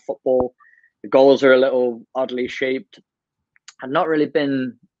size 5 football. The goals are a little oddly shaped. I've not really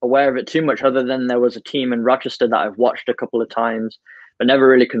been aware of it too much, other than there was a team in Rochester that I've watched a couple of times, but never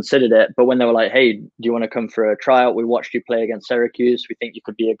really considered it. But when they were like, "Hey, do you want to come for a tryout? We watched you play against Syracuse. We think you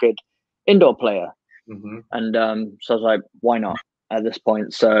could be a good indoor player." And so I was like, why not at this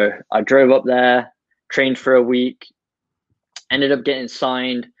point? So I drove up there, trained for a week, ended up getting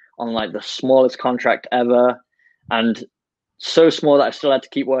signed on like the smallest contract ever, and so small that I still had to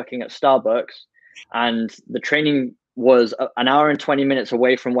keep working at Starbucks. And the training was an hour and 20 minutes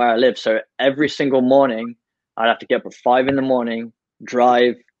away from where I live. So every single morning I'd have to get up at 5 in the morning,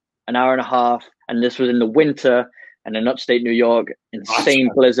 drive an hour and a half, and this was in the winter and in upstate New York, insane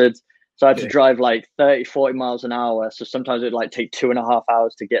blizzards. So I had to drive like 30, 40 miles an hour. So sometimes it'd like take 2.5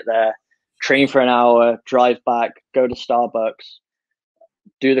 hours to get there, train for an hour, drive back, go to Starbucks,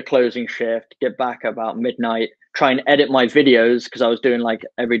 do the closing shift, get back about midnight, try and edit my videos because I was doing like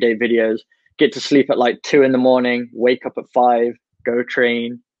everyday videos, get to sleep at like 2 in the morning, wake up at 5, go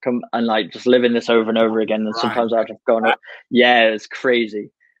train, come and like just living this over and over again. And sometimes I'd have gone up. Yeah, it's crazy.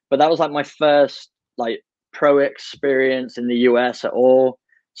 But that was like my first like pro experience in the US at all.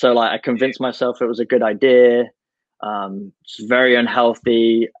 So like I convinced myself it was a good idea. It's very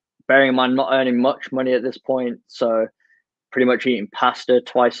unhealthy. Bearing in mind, not earning much money at this point. So pretty much eating pasta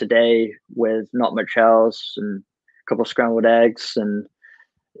twice a day with not much else and a couple of scrambled eggs and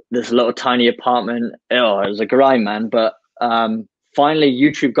this little tiny apartment. Oh, it was a grind, man. But finally,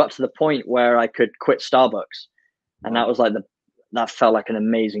 YouTube got to the point where I could quit Starbucks. And that was like that felt like an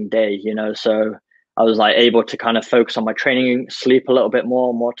amazing day, you know? So I was like able to kind of focus on my training, sleep a little bit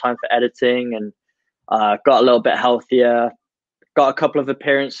more time for editing, and got a little bit healthier, got a couple of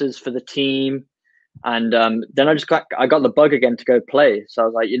appearances for the team. And then I got the bug again to go play. So I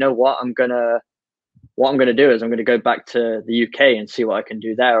was like, you know what I'm gonna do is I'm gonna go back to the UK and see what I can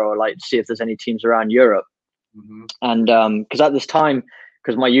do there, or like see if there's any teams around Europe. Mm-hmm. And because at this time,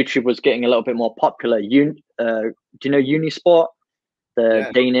 because my YouTube was getting a little bit more popular, do you know Unisport, the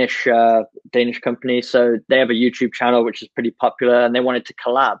Danish company? So they have a YouTube channel which is pretty popular, and they wanted to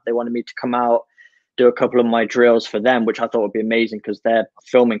collab. They wanted me to come out, do a couple of my drills for them, which I thought would be amazing because their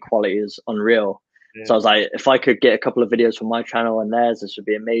filming quality is unreal. Yeah. So I was like, if I could get a couple of videos from my channel and theirs, this would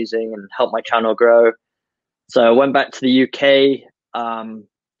be amazing and help my channel grow. So I went back to the UK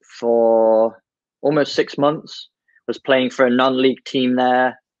for almost 6 months. Was playing for a non-league team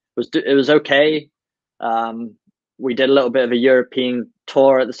there. It was okay. We did a little bit of a European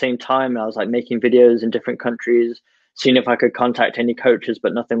tour at the same time. I was like making videos in different countries, seeing if I could contact any coaches,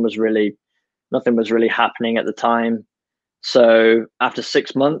 but nothing was really happening at the time. So after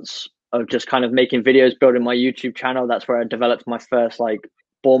 6 months of just kind of making videos, building my YouTube channel, that's where I developed my first like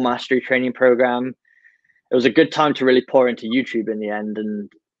ball mastery training program. It was a good time to really pour into YouTube in the end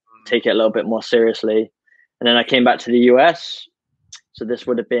and take it a little bit more seriously. And then I came back to the US. So this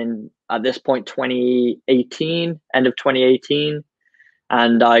would have been at this point 2018, end of 2018.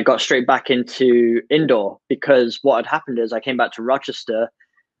 And I got straight back into indoor because what had happened is I came back to Rochester,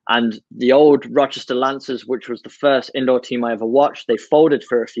 and the old Rochester Lancers, which was the first indoor team I ever watched, they folded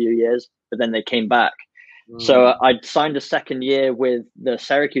for a few years, but then they came back. So I'd signed a second year with the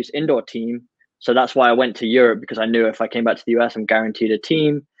Syracuse indoor team. So that's why I went to Europe, because I knew if I came back to the US, I'm guaranteed a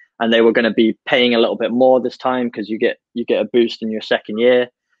team, and they were going to be paying a little bit more this time because you get a boost in your second year.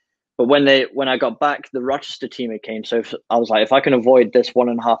 But when I got back, the Rochester team came. So I was like, if I can avoid this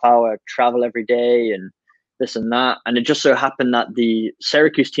 1.5 hour travel every day and this and that. And it just so happened that the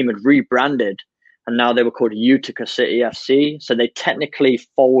Syracuse team had rebranded, and now they were called Utica City FC. So they technically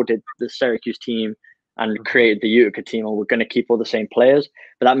folded the Syracuse team and created the Utica team, and we're going to keep all the same players.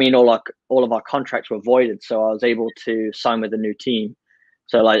 But that means all of our contracts were voided. So I was able to sign with a new team.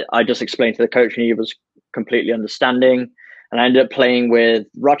 So like I just explained to the coach, and he was completely understanding. And I ended up playing with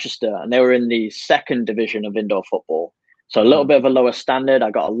Rochester, and they were in the second division of indoor football. So a little bit of a lower standard.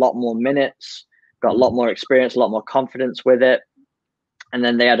 I got a lot more minutes, got a lot more experience, a lot more confidence with it. And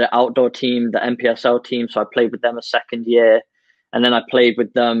then they had an outdoor team, the MPSL team. So I played with them a second year. And then I played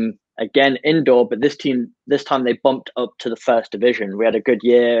with them again indoor, but this time they bumped up to the first division. We had a good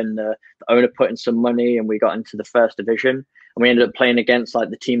year, and the owner put in some money, and we got into the first division. And we ended up playing against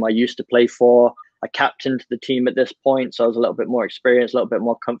like the team I used to play for. I captained the team at this point, so I was a little bit more experienced, a little bit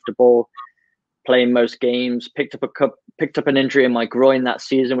more comfortable playing most games. Picked up an injury in my groin that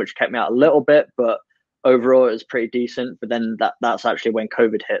season, which kept me out a little bit, but overall it was pretty decent. But then that's actually when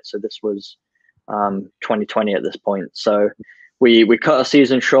COVID hit. So this was 2020 at this point. So we cut our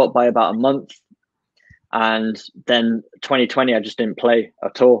season short by about a month, and then 2020 I just didn't play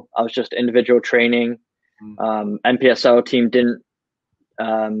at all. I was just individual training. MPSL team didn't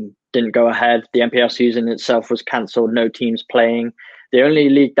go ahead. The MPL season itself was cancelled. No teams playing. The only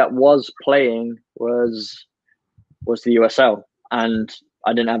league that was playing was the USL, and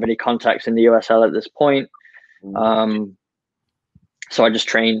I didn't have any contacts in the USL at this point. So I just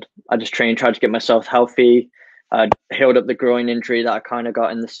trained, tried to get myself healthy. I healed up the groin injury that I kind of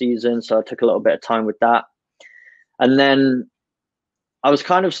got in the season, so I took a little bit of time with that. And then I was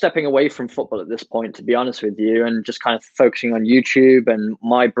kind of stepping away from football at this point, to be honest with you, and just kind of focusing on YouTube and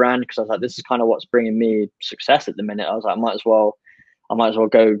my brand, because I was like, this is kind of what's bringing me success at the minute. I was like, I might as well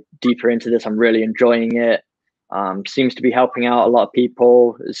go deeper into this. I'm really enjoying it. Seems to be helping out a lot of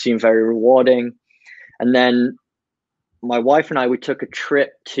people. It seemed very rewarding. And then my wife and I, we took a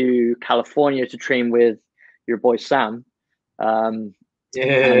trip to California to train with your boy Sam, and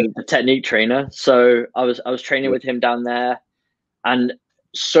the technique trainer. So I was training with him down there, and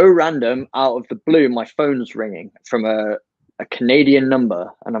so random, out of the blue, my phone's ringing from a Canadian number,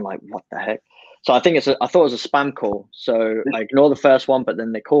 and I'm like, what the heck? So I thought it was a spam call. So I ignore the first one, but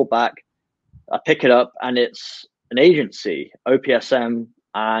then they call back. I pick it up, and it's an agency, OPSM,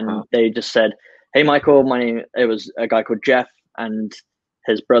 and they just said, "Hey, Michael, it was a guy called Jeff, and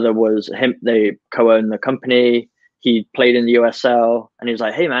his brother was him. They co-own the company. He played in the USL, and he was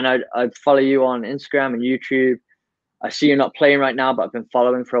like, "Hey, man, I follow you on Instagram and YouTube. I see you're not playing right now, but I've been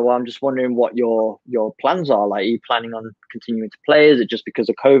following for a while. I'm just wondering what your plans are. Like, are you planning on continuing to play? Is it just because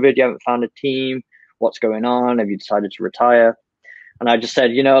of COVID you haven't found a team? What's going on? Have you decided to retire?" And I just said,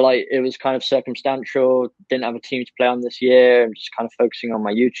 like, it was kind of circumstantial. Didn't have a team to play on this year. I'm just kind of focusing on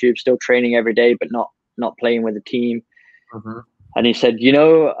my YouTube, still training every day, but not playing with a team. And he said,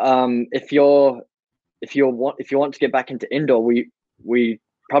 if you want to get back into indoor, we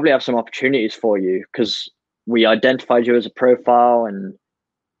probably have some opportunities for you, because we identified you as a profile, and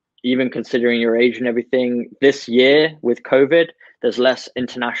even considering your age and everything, this year with COVID, there's less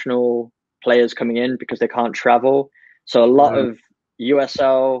international players coming in because they can't travel. So a lot of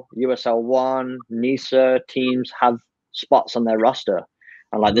USL, USL1, NISA teams have spots on their roster,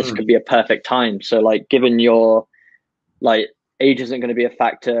 and like this could be a perfect time. So like, given your age isn't going to be a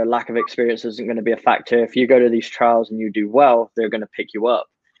factor, lack of experience isn't going to be a factor. If you go to these trials and you do well, they're going to pick you up.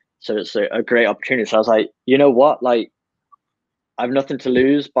 So it's a great opportunity. So I was like, you know what? Like, I have nothing to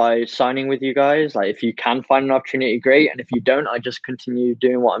lose by signing with you guys. Like, if you can find an opportunity, great. And if you don't, I just continue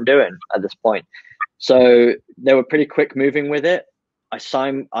doing what I'm doing at this point. So they were pretty quick moving with it.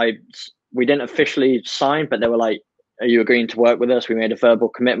 We didn't officially sign, but they were like, "Are you agreeing to work with us?" We made a verbal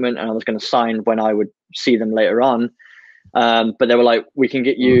commitment, and I was going to sign when I would see them later on. But they were like, "We can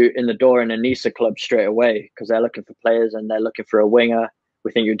get you in the door in a NISA club straight away, because they're looking for players and they're looking for a winger.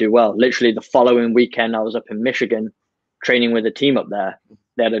 We think you'd do well." Literally the following weekend, I was up in Michigan training with a team up there.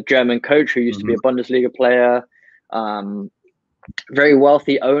 They had a German coach who used to be a Bundesliga player, very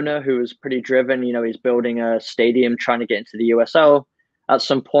wealthy owner who was pretty driven. He's building a stadium, trying to get into the USL at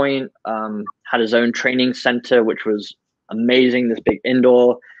some point. Had his own training center, which was amazing. This big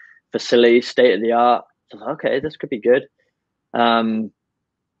indoor facility, state of the art. So I was like, okay, this could be good.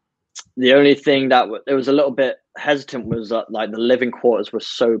 The only thing that it was a little bit hesitant was that like the living quarters were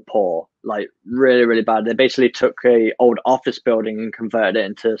so poor, like really, really bad. They basically took a old office building and converted it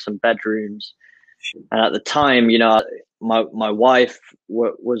into some bedrooms. And at the time, my wife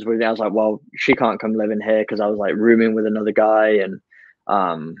was with me. I was like, well, she can't come live in here, because I was like rooming with another guy, and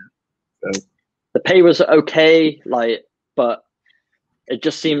the pay was okay, like, but it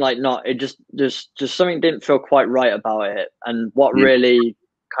just seemed like not. It just something didn't feel quite right about it. And what really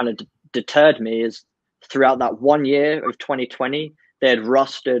kind of deterred me is throughout that 1 year of 2020, they had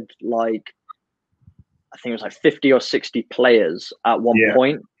rostered like, I think it was like 50 or 60 players at one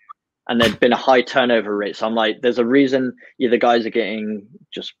point, and there'd been a high turnover rate. So I'm like, there's a reason either guys are getting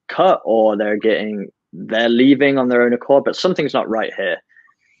just cut or they're leaving on their own accord, but something's not right here.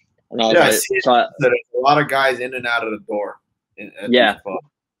 And I was like, there's a lot of guys in and out of the door. And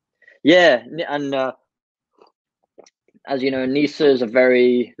as you know, NISA is a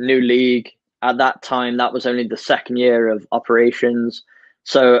very new league. At that time, that was only the second year of operations.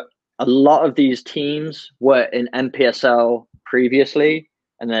 So a lot of these teams were in MPSL previously,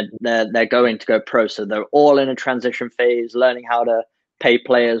 and then they're going to go pro. So they're all in a transition phase, learning how to pay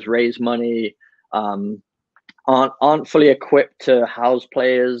players, raise money, aren't fully equipped to house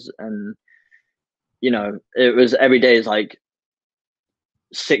players. And, it was every day is like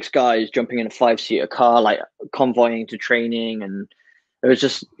 6 guys jumping in a 5-seater car, like convoying to training. And it was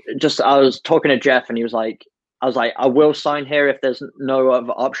just I was talking to Jeff, and I was like, I will sign here if there's no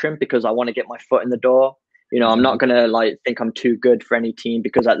other option, because I want to get my foot in the door. I'm not gonna like think I'm too good for any team,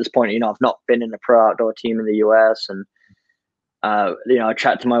 because at this point, I've not been in a pro outdoor team in the US, and I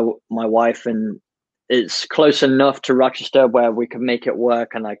chat to my wife, and it's close enough to Rochester where we could make it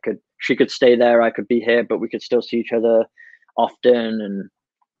work, and she could stay there, I could be here, but we could still see each other often. And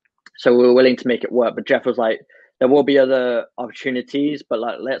so we were willing to make it work. But Jeff was like, there will be other opportunities, but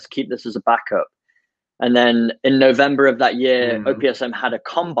like, let's keep this as a backup. And then in November of that year, OPSM had a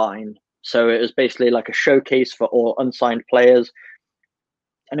combine. So it was basically like a showcase for all unsigned players.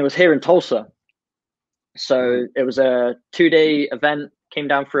 And it was here in Tulsa. So it was a 2-day event, came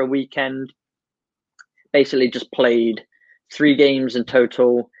down for a weekend, basically just played 3 games in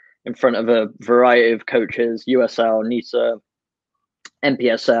total. in front of a variety of coaches, USL, NISA,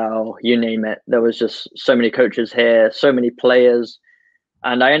 NPSL, you name it. There was just so many coaches here, so many players,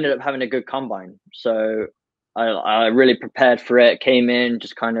 and I ended up having a good combine. So I really prepared for it, came in,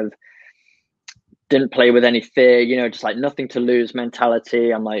 just kind of didn't play with any fear, you know, just like nothing to lose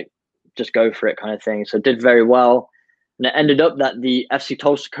mentality. I'm like, just go for it kind of thing. So did very well. And it ended up that the FC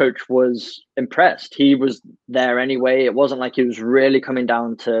Tulsa coach was impressed. He was there anyway. It wasn't like he was really coming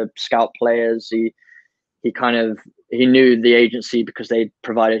down to scout players. He knew the agency because they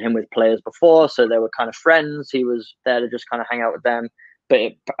provided him with players before, so they were kind of friends. He was there to just kind of hang out with them.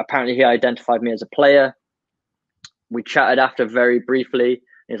 But apparently he identified me as a player. We chatted after very briefly.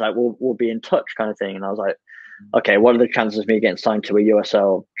 He's like, we'll be in touch kind of thing. And I was like, okay, what are the chances of me getting signed to a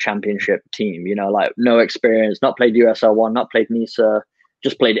USL Championship team? You know, like no experience, not played USL 1, not played NISA,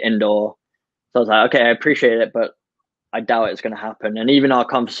 just played indoor. So I was like, okay, I appreciate it, but I doubt it's going to happen. And even our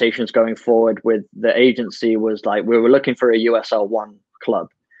conversations going forward with the agency was like, we were looking for a USL 1 club.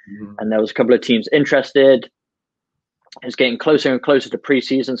 Mm-hmm. And there was a couple of teams interested. It's getting closer and closer to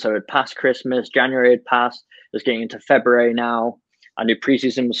preseason. So it passed Christmas, January had passed. It was getting into February now. I knew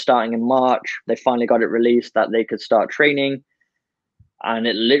preseason was starting in March. They finally got it released that they could start training. And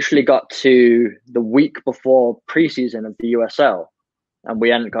it literally got to the week before preseason of the USL. And we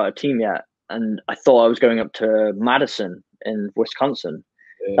hadn't got a team yet. And I thought I was going up to Madison in Wisconsin.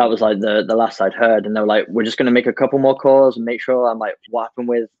 Yeah. That was like the last I'd heard. And they were like, we're just going to make a couple more calls and make sure. I'm like, what happened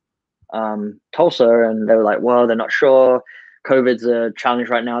with Tulsa? And they were like, well, they're not sure. COVID's a challenge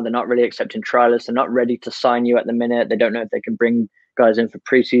right now. They're not really accepting trialists. They're not ready to sign you at the minute. They don't know if they can bring guys in for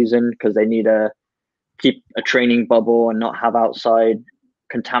preseason because they need to keep a training bubble and not have outside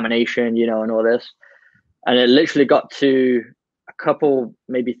contamination, you know, and all this. And it literally got to a couple,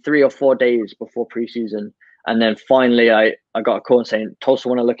 maybe 3 or 4 days before preseason. And then finally I got a call saying, Tulsa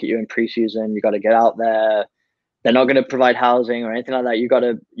want to look at you in preseason. You got to get out there. They're not going to provide housing or anything like that. You got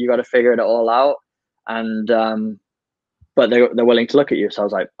to figure it all out. And, but they're willing to look at you. So I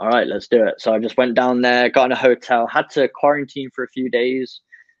was like, all right, let's do it. So I just went down there, got in a hotel, had to quarantine for a few days.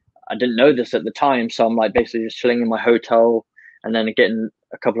 I didn't know this at the time. So I'm like basically just chilling in my hotel and then getting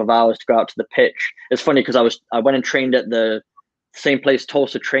a couple of hours to go out to the pitch. It's funny because I went and trained at the same place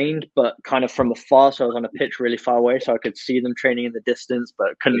Tulsa trained, but kind of from afar. So I was on a pitch really far away, so I could see them training in the distance,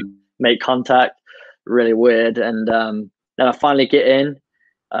 but couldn't make contact. Really weird. And then I finally get in.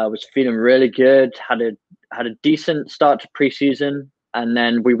 Was feeling really good. Had a decent start to preseason, and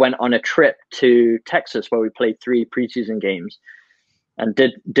then we went on a trip to Texas where we played 3 preseason games, and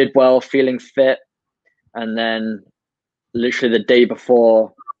did well, feeling fit. And then literally the day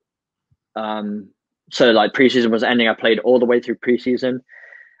before, so like preseason was ending, I played all the way through preseason,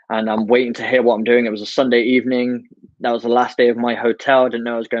 and I'm waiting to hear what I'm doing. It was a Sunday evening. That was the last day of my hotel. I didn't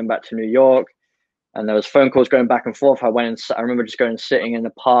know I was going back to New York. And there was phone calls going back and forth. I remember just going and sitting in the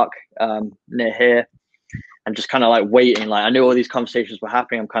park near here and just kind of like waiting. Like I knew all these conversations were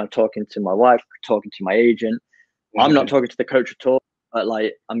happening. I'm kind of talking to my wife, talking to my agent. Mm-hmm. I'm not talking to the coach at all, but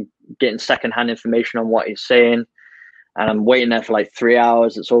like I'm getting secondhand information on what he's saying. And I'm waiting there for like 3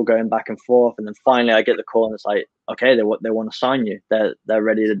 hours. It's all going back and forth. And then finally I get the call and it's like, okay, they want to sign you. They're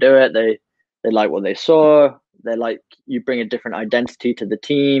ready to do it. They like what they saw. They're like, you bring a different identity to the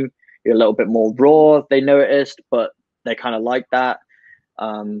team. You're a little bit more raw, they noticed, but they kind of like that.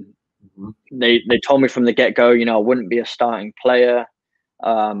 They told me from the get-go, you know, I wouldn't be a starting player,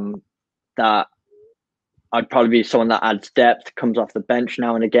 that I'd probably be someone that adds depth, comes off the bench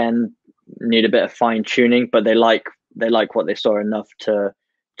now and again, need a bit of fine-tuning, but they like what they saw enough to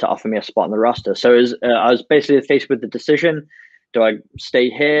offer me a spot on the roster. So I was basically faced with the decision: do I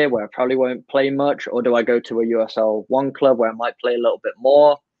stay here where I probably won't play much, or do I go to a USL 1 club where I might play a little bit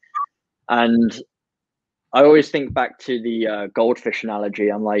more? And I always think back to the goldfish analogy.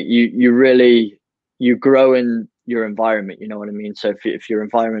 I'm like, you grow in your environment, you know what I mean? So if your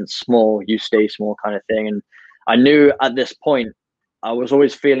environment's small, you stay small kind of thing. And I knew at this point, I was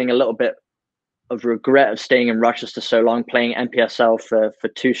always feeling a little bit of regret of staying in Rochester so long, playing NPSL for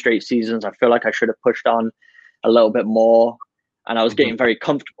 2 straight seasons. I feel like I should have pushed on a little bit more. And I was getting very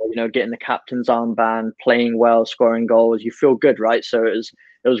comfortable, you know, getting the captain's armband, playing well, scoring goals. You feel good, right? So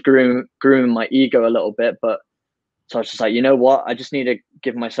it was grooming my ego a little bit. But so I was just like, you know what? I just need to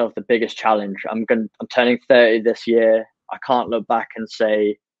give myself the biggest challenge. I'm turning 30 this year. I can't look back and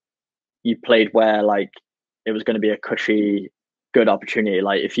say you played where like it was going to be a cushy, good opportunity.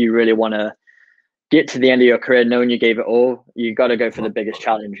 Like if you really want to get to the end of your career knowing you gave it all, you got to go for the biggest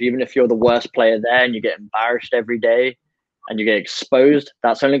challenge. Even if you're the worst player there and you get embarrassed every day and you get exposed,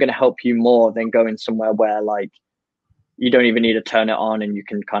 that's only going to help you more than going somewhere where like you don't even need to turn it on and you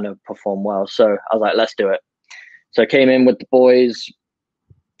can kind of perform well. So I was like, let's do it. So I came in with the boys,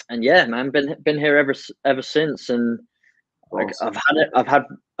 and yeah, man, been here ever since. And like Awesome. I've had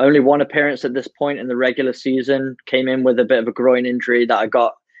only one appearance at this point in the regular season. Came in with a bit of a groin injury that I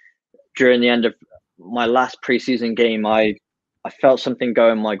got during the end of my last preseason game. I felt something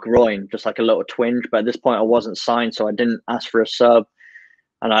go in my groin, just like a little twinge. But at this point, I wasn't signed, so I didn't ask for a sub.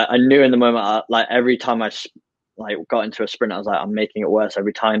 And I knew in the moment, like every time I like got into a sprint, I was like, I'm making it worse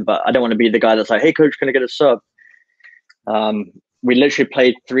every time. But I don't want to be the guy that's like, hey, coach, can I get a sub? We literally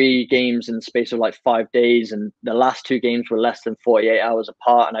played 3 games in the space of like 5 days, and the last 2 games were less than 48 hours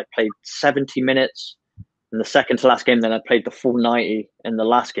apart. And I played 70 minutes in the second to last game. Then I played the full 90 in the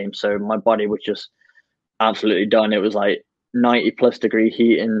last game. So my body was just absolutely done. It was like 90+ degree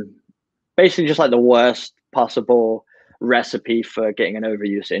heat, and basically just like the worst possible recipe for getting an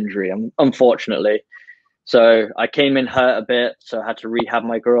overuse injury, unfortunately. So I came in hurt a bit, so I had to rehab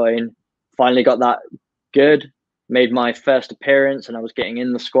my groin. Finally got that good. Made my first appearance, and I was getting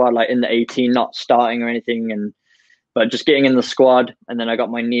in the squad, like in the 18, not starting or anything, but just getting in the squad. And then I got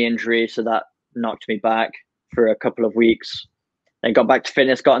my knee injury, so that knocked me back for a couple of weeks. Then got back to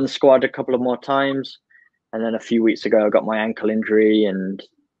fitness, got in the squad a couple of more times, and then a few weeks ago I got my ankle injury. And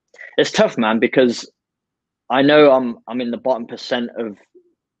it's tough, man, because I know I'm in the bottom percent of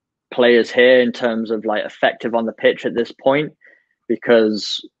players here in terms of like effective on the pitch at this point,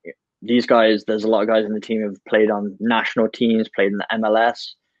 because these guys, there's a lot of guys in the team who've played on national teams, played in the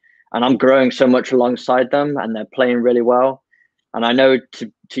MLS, and I'm growing so much alongside them, and they're playing really well. And I know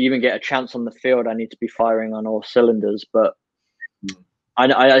to even get a chance on the field, I need to be firing on all cylinders. But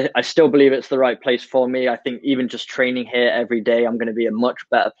I still believe it's the right place for me. I think even just training here every day, I'm going to be a much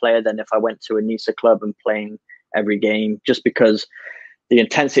better player than if I went to a NISA club and playing every game, just because the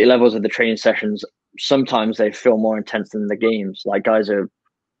intensity levels of the training sessions, sometimes they feel more intense than the games. Like guys are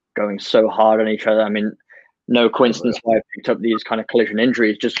going so hard on each other. I mean, no coincidence why I picked up these kind of collision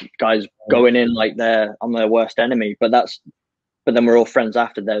injuries, just guys going in like I'm their worst enemy. But then we're all friends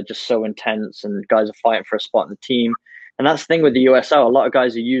after. They're just so intense, and guys are fighting for a spot in the team. And that's the thing with the USL. A lot of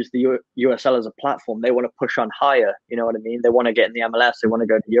guys who use the USL as a platform, they want to push on higher. You know what I mean? They want to get in the MLS. They want to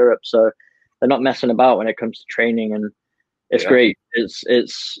go to Europe. So they're not messing about when it comes to training. And it's great.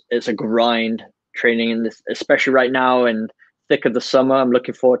 It's a grind training in this, especially right now in thick of the summer. I'm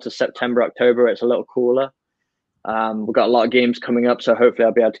looking forward to September, October. It's a little cooler. We've got a lot of games coming up, so hopefully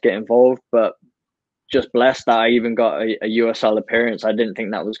I'll be able to get involved. But just blessed that I even got a USL appearance. I didn't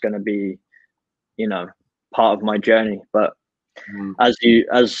think that was going to be, part of my journey. But as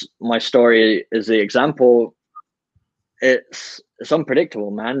my story is the example, it's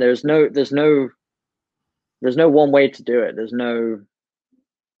unpredictable, man. There's no one way to do it. There's no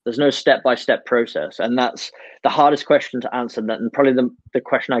step-by-step process. And that's the hardest question to answer. And probably the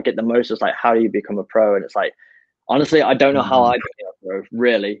question I get the most is like, how do you become a pro? And it's like, honestly, I don't know how I became a pro,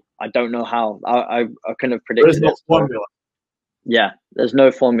 really. I don't know how. I couldn't have predicted it. There's no formula. Yeah, there's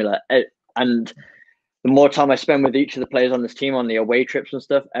no formula. And the more time I spend with each of the players on this team on the away trips and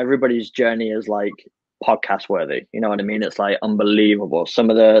stuff, everybody's journey is like podcast worthy. You know what I mean? It's like unbelievable.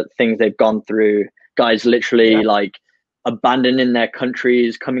 Some of the things they've gone through, guys literally like abandoning their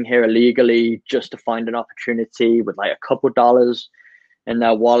countries, coming here illegally just to find an opportunity with like a couple dollars in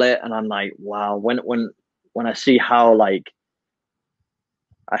their wallet. And I'm like, wow, when I see how, like,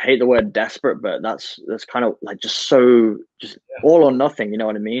 I hate the word desperate, but that's kind of like just all or nothing. You know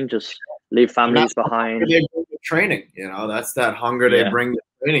what I mean? Just leave families behind. They bring the training, that's that hunger they bring to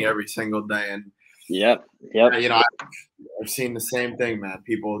training every single day. And yep. I've seen the same thing, man.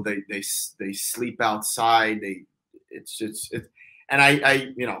 People they sleep outside. And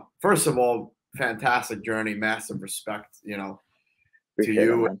I first of all, fantastic journey, massive respect, to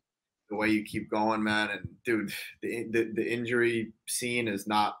you. It, the way you keep going, man. And dude, the injury scene is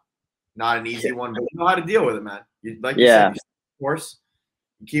not an easy one, but you know how to deal with it, man. You said, you course,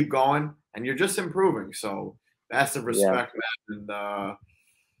 you keep going, and you're just improving. So massive respect, man. And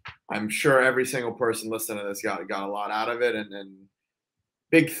I'm sure every single person listening to this got a lot out of it. And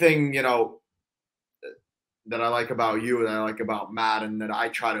big thing, that I like about you, that I like about Matt, and that I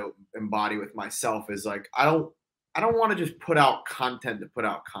try to embody with myself is like, I don't want to just put out content to put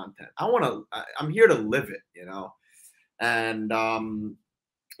out content. I'm here to live it, and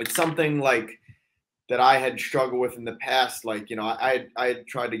it's something like that I had struggled with in the past. Like, I had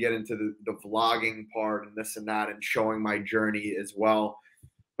tried to get into the vlogging part and this and that, and showing my journey as well.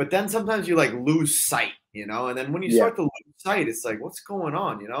 But then sometimes you like lose sight, and then when you start to lose sight, it's like, what's going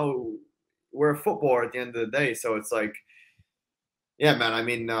on? We're a footballer at the end of the day. So it's like, yeah, man, I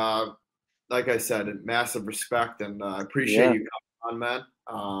mean, like I said, massive respect, and I appreciate you coming on, man.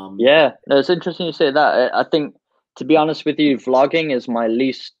 Yeah, no, it's interesting you say that. I think, to be honest with you, vlogging is my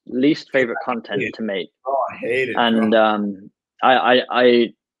least favorite content to make. Oh, I hate it. And bro.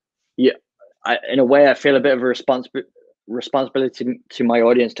 yeah, in a way, I feel a bit of a responsibility to my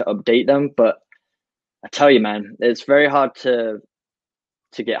audience to update them. But I tell you, man, it's very hard to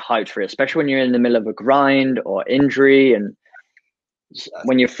get hyped for it, especially when you're in the middle of a grind or injury, and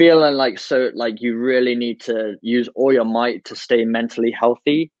when you're feeling like you really need to use all your might to stay mentally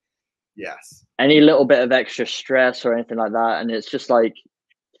healthy. Yes. Any little bit of extra stress or anything like that, and it's just like,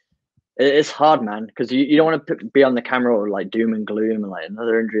 it's hard, man, because you don't want to be on the camera or like doom and gloom and like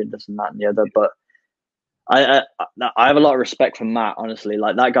another injury and this and that and the other. But I have a lot of respect for Matt, honestly.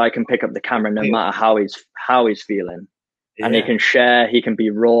 Like, that guy can pick up the camera no matter how he's feeling, and he can share, he can be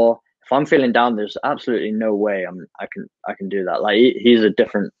raw. If I'm feeling down, there's absolutely no way I can do that. Like, he's a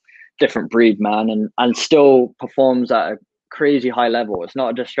different breed, man, and still performs at a crazy high level. It's not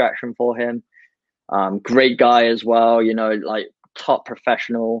a distraction for him. Great guy as well, you know, like top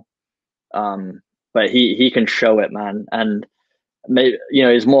professional. But he can show it, man, and maybe, you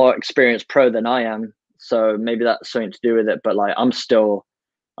know, he's more experienced pro than I am, so maybe that's something to do with it. But like, I'm still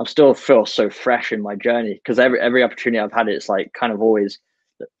feel so fresh in my journey, because every opportunity I've had, it's like kind of always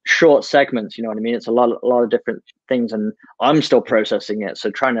short segments, you know what I mean? It's a lot of different things, and I'm still processing it. So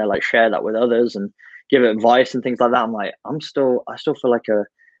trying to like share that with others and give advice and things like that, I'm like, I still feel like a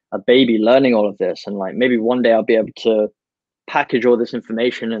baby learning all of this, and like maybe one day I'll be able to package all this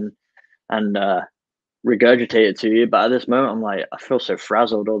information and regurgitate it to you. But at this moment, I'm like, I feel so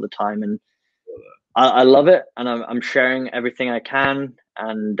frazzled all the time, and I love it, and I'm sharing everything I can,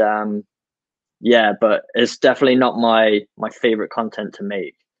 and yeah, but it's definitely not my favorite content to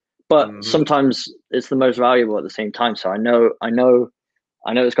make. But sometimes it's the most valuable at the same time. So I know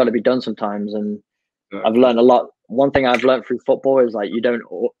it's got to be done sometimes, and I've learned a lot. One thing I've learned through football is like, you don't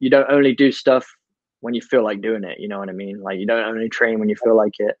only do stuff when you feel like doing it. You know what I mean? Like, you don't only train when you feel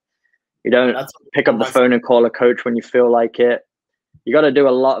like it. You don't pick up the phone and call a coach when you feel like it. You got to do a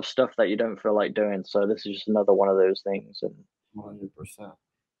lot of stuff that you don't feel like doing. So this is just another one of those things. And 100%.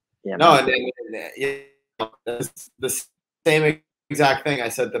 Yeah. No, and it's the same exact thing I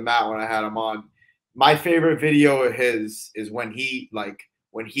said to Matt when I had him on. My favorite video of his is when he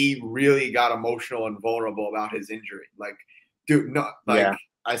really got emotional and vulnerable about his injury. Like, dude, no, like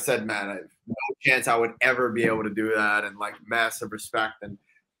I said, man, I have no chance I would ever be able to do that, and like, massive respect. And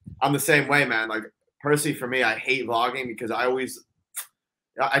I'm the same way, man. Like, personally, for me, I hate vlogging because I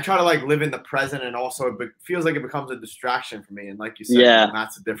try to like live in the present, and also it feels like it becomes a distraction for me. And like you said,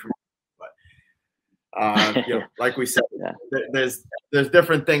 that's a different. But you know, like we said, there's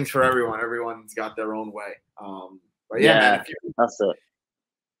different things for everyone. Everyone's got their own way. But man, that's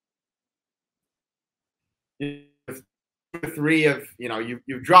it. Three of, you know,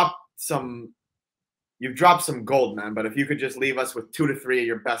 you've dropped some gold, man. But if you could just leave us with 2 to 3 of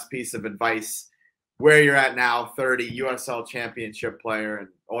your best piece of advice, where you're at now, 30, USL Championship player, and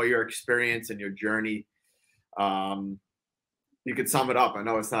all your experience and your journey, you could sum it up. I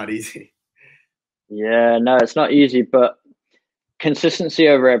know it's not easy. Yeah, no, it's not easy, but consistency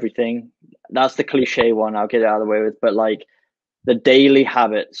over everything. That's the cliche one. I'll get it out of the way with. But like, the daily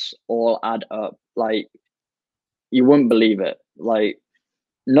habits all add up. Like, you wouldn't believe it. Like,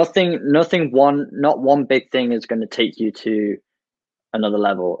 not one big thing is going to take you to another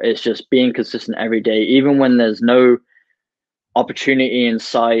level. It's just being consistent every day, even when there's no opportunity in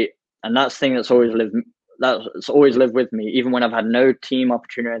sight. And that's the thing that's always lived with me. Even when I've had no team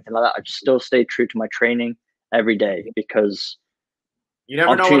opportunity or anything like that, I just still stay true to my training every day, because you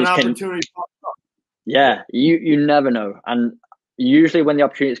never know when an opportunity pops up. Yeah, you never know. And usually when the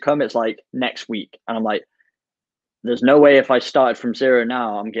opportunities come, it's like next week, and I'm like, there's no way if I started from zero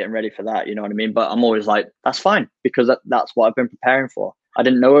now, I'm getting ready for that. You know what I mean? But I'm always like, that's fine, because that's what I've been preparing for. I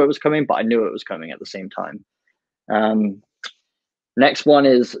didn't know it was coming, but I knew it was coming at the same time. Next one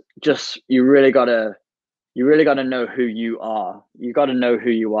is just, you really gotta know who you are. You got to know who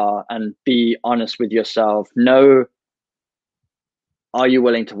you are and be honest with yourself. Know, are you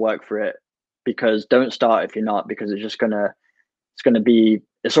willing to work for it? Because don't start if you're not, because it's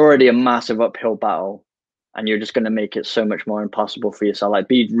already a massive uphill battle, and you're just going to make it so much more impossible for yourself. Like,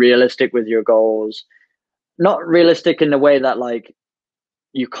 be realistic with your goals, not realistic in the way that like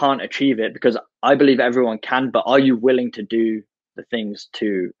you can't achieve it, because I believe everyone can, but are you willing to do the things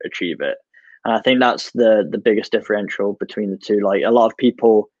to achieve it? And I think that's the biggest differential between the two. Like, a lot of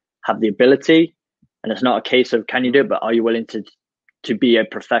people have the ability, and it's not a case of can you do it, but are you willing to be a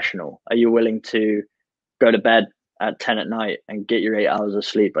professional? Are you willing to go to bed at 10 at night and get your 8 hours of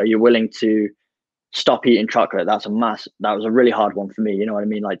sleep? Are you willing to stop eating chocolate? That was a really hard one for me. You know what I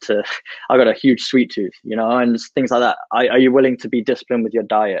mean? Like I got a huge sweet tooth, you know, and things like that. Are you willing to be disciplined with your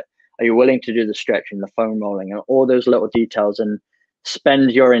diet? Are you willing to do the stretching, the foam rolling, and all those little details, and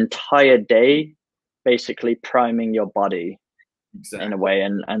spend your entire day basically priming your body in a way,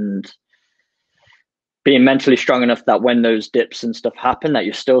 and being mentally strong enough that when those dips and stuff happen, that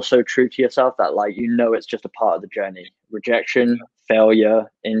you're still so true to yourself that, like, you know, it's just a part of the journey. Rejection, failure,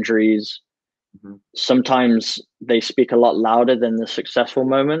 injuries, sometimes they speak a lot louder than the successful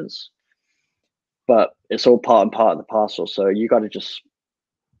moments, but it's all part and part of the parcel. So you got to just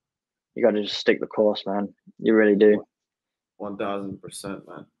stick the course, man. You really do. 1000%,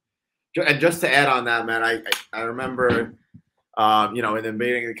 man. And just to add on that, man, I remember, you know, in the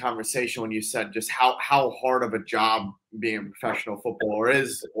beginning of the conversation when you said just how hard of a job being a professional footballer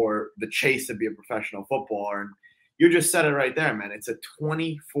is, or the chase to be a professional footballer. And you just said it right there, man. It's a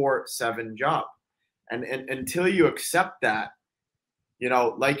 24/7 job. And until you accept that, you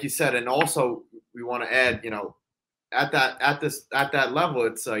know, like you said, and also we want to add, you know, at that level,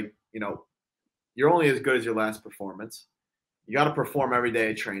 it's like, you know, you're only as good as your last performance. You got to perform every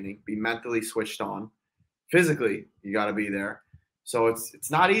day at training, be mentally switched on. Physically, you got to be there. So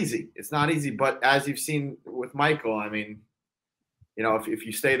it's not easy. It's not easy. But as you've seen with Michael, I mean, you know, if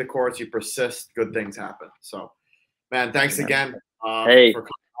you stay the course, you persist, good things happen. So, man, thanks again for coming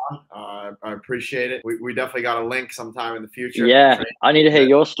on. I appreciate it. We definitely got a link sometime in the future. Yeah, I need to hear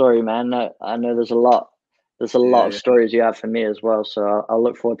your story, man. I know there's a lot of stories you have for me as well. So I'll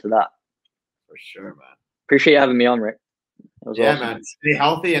look forward to that. For sure, man. Appreciate you having me on, Rick. Yeah, awesome, man. Stay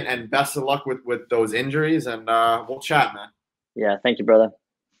healthy and best of luck with those injuries. And we'll chat, man. Yeah, thank you, brother.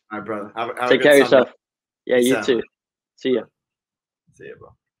 All right, brother. Have Take care of yourself. Yeah, you too. See ya. See ya, bro.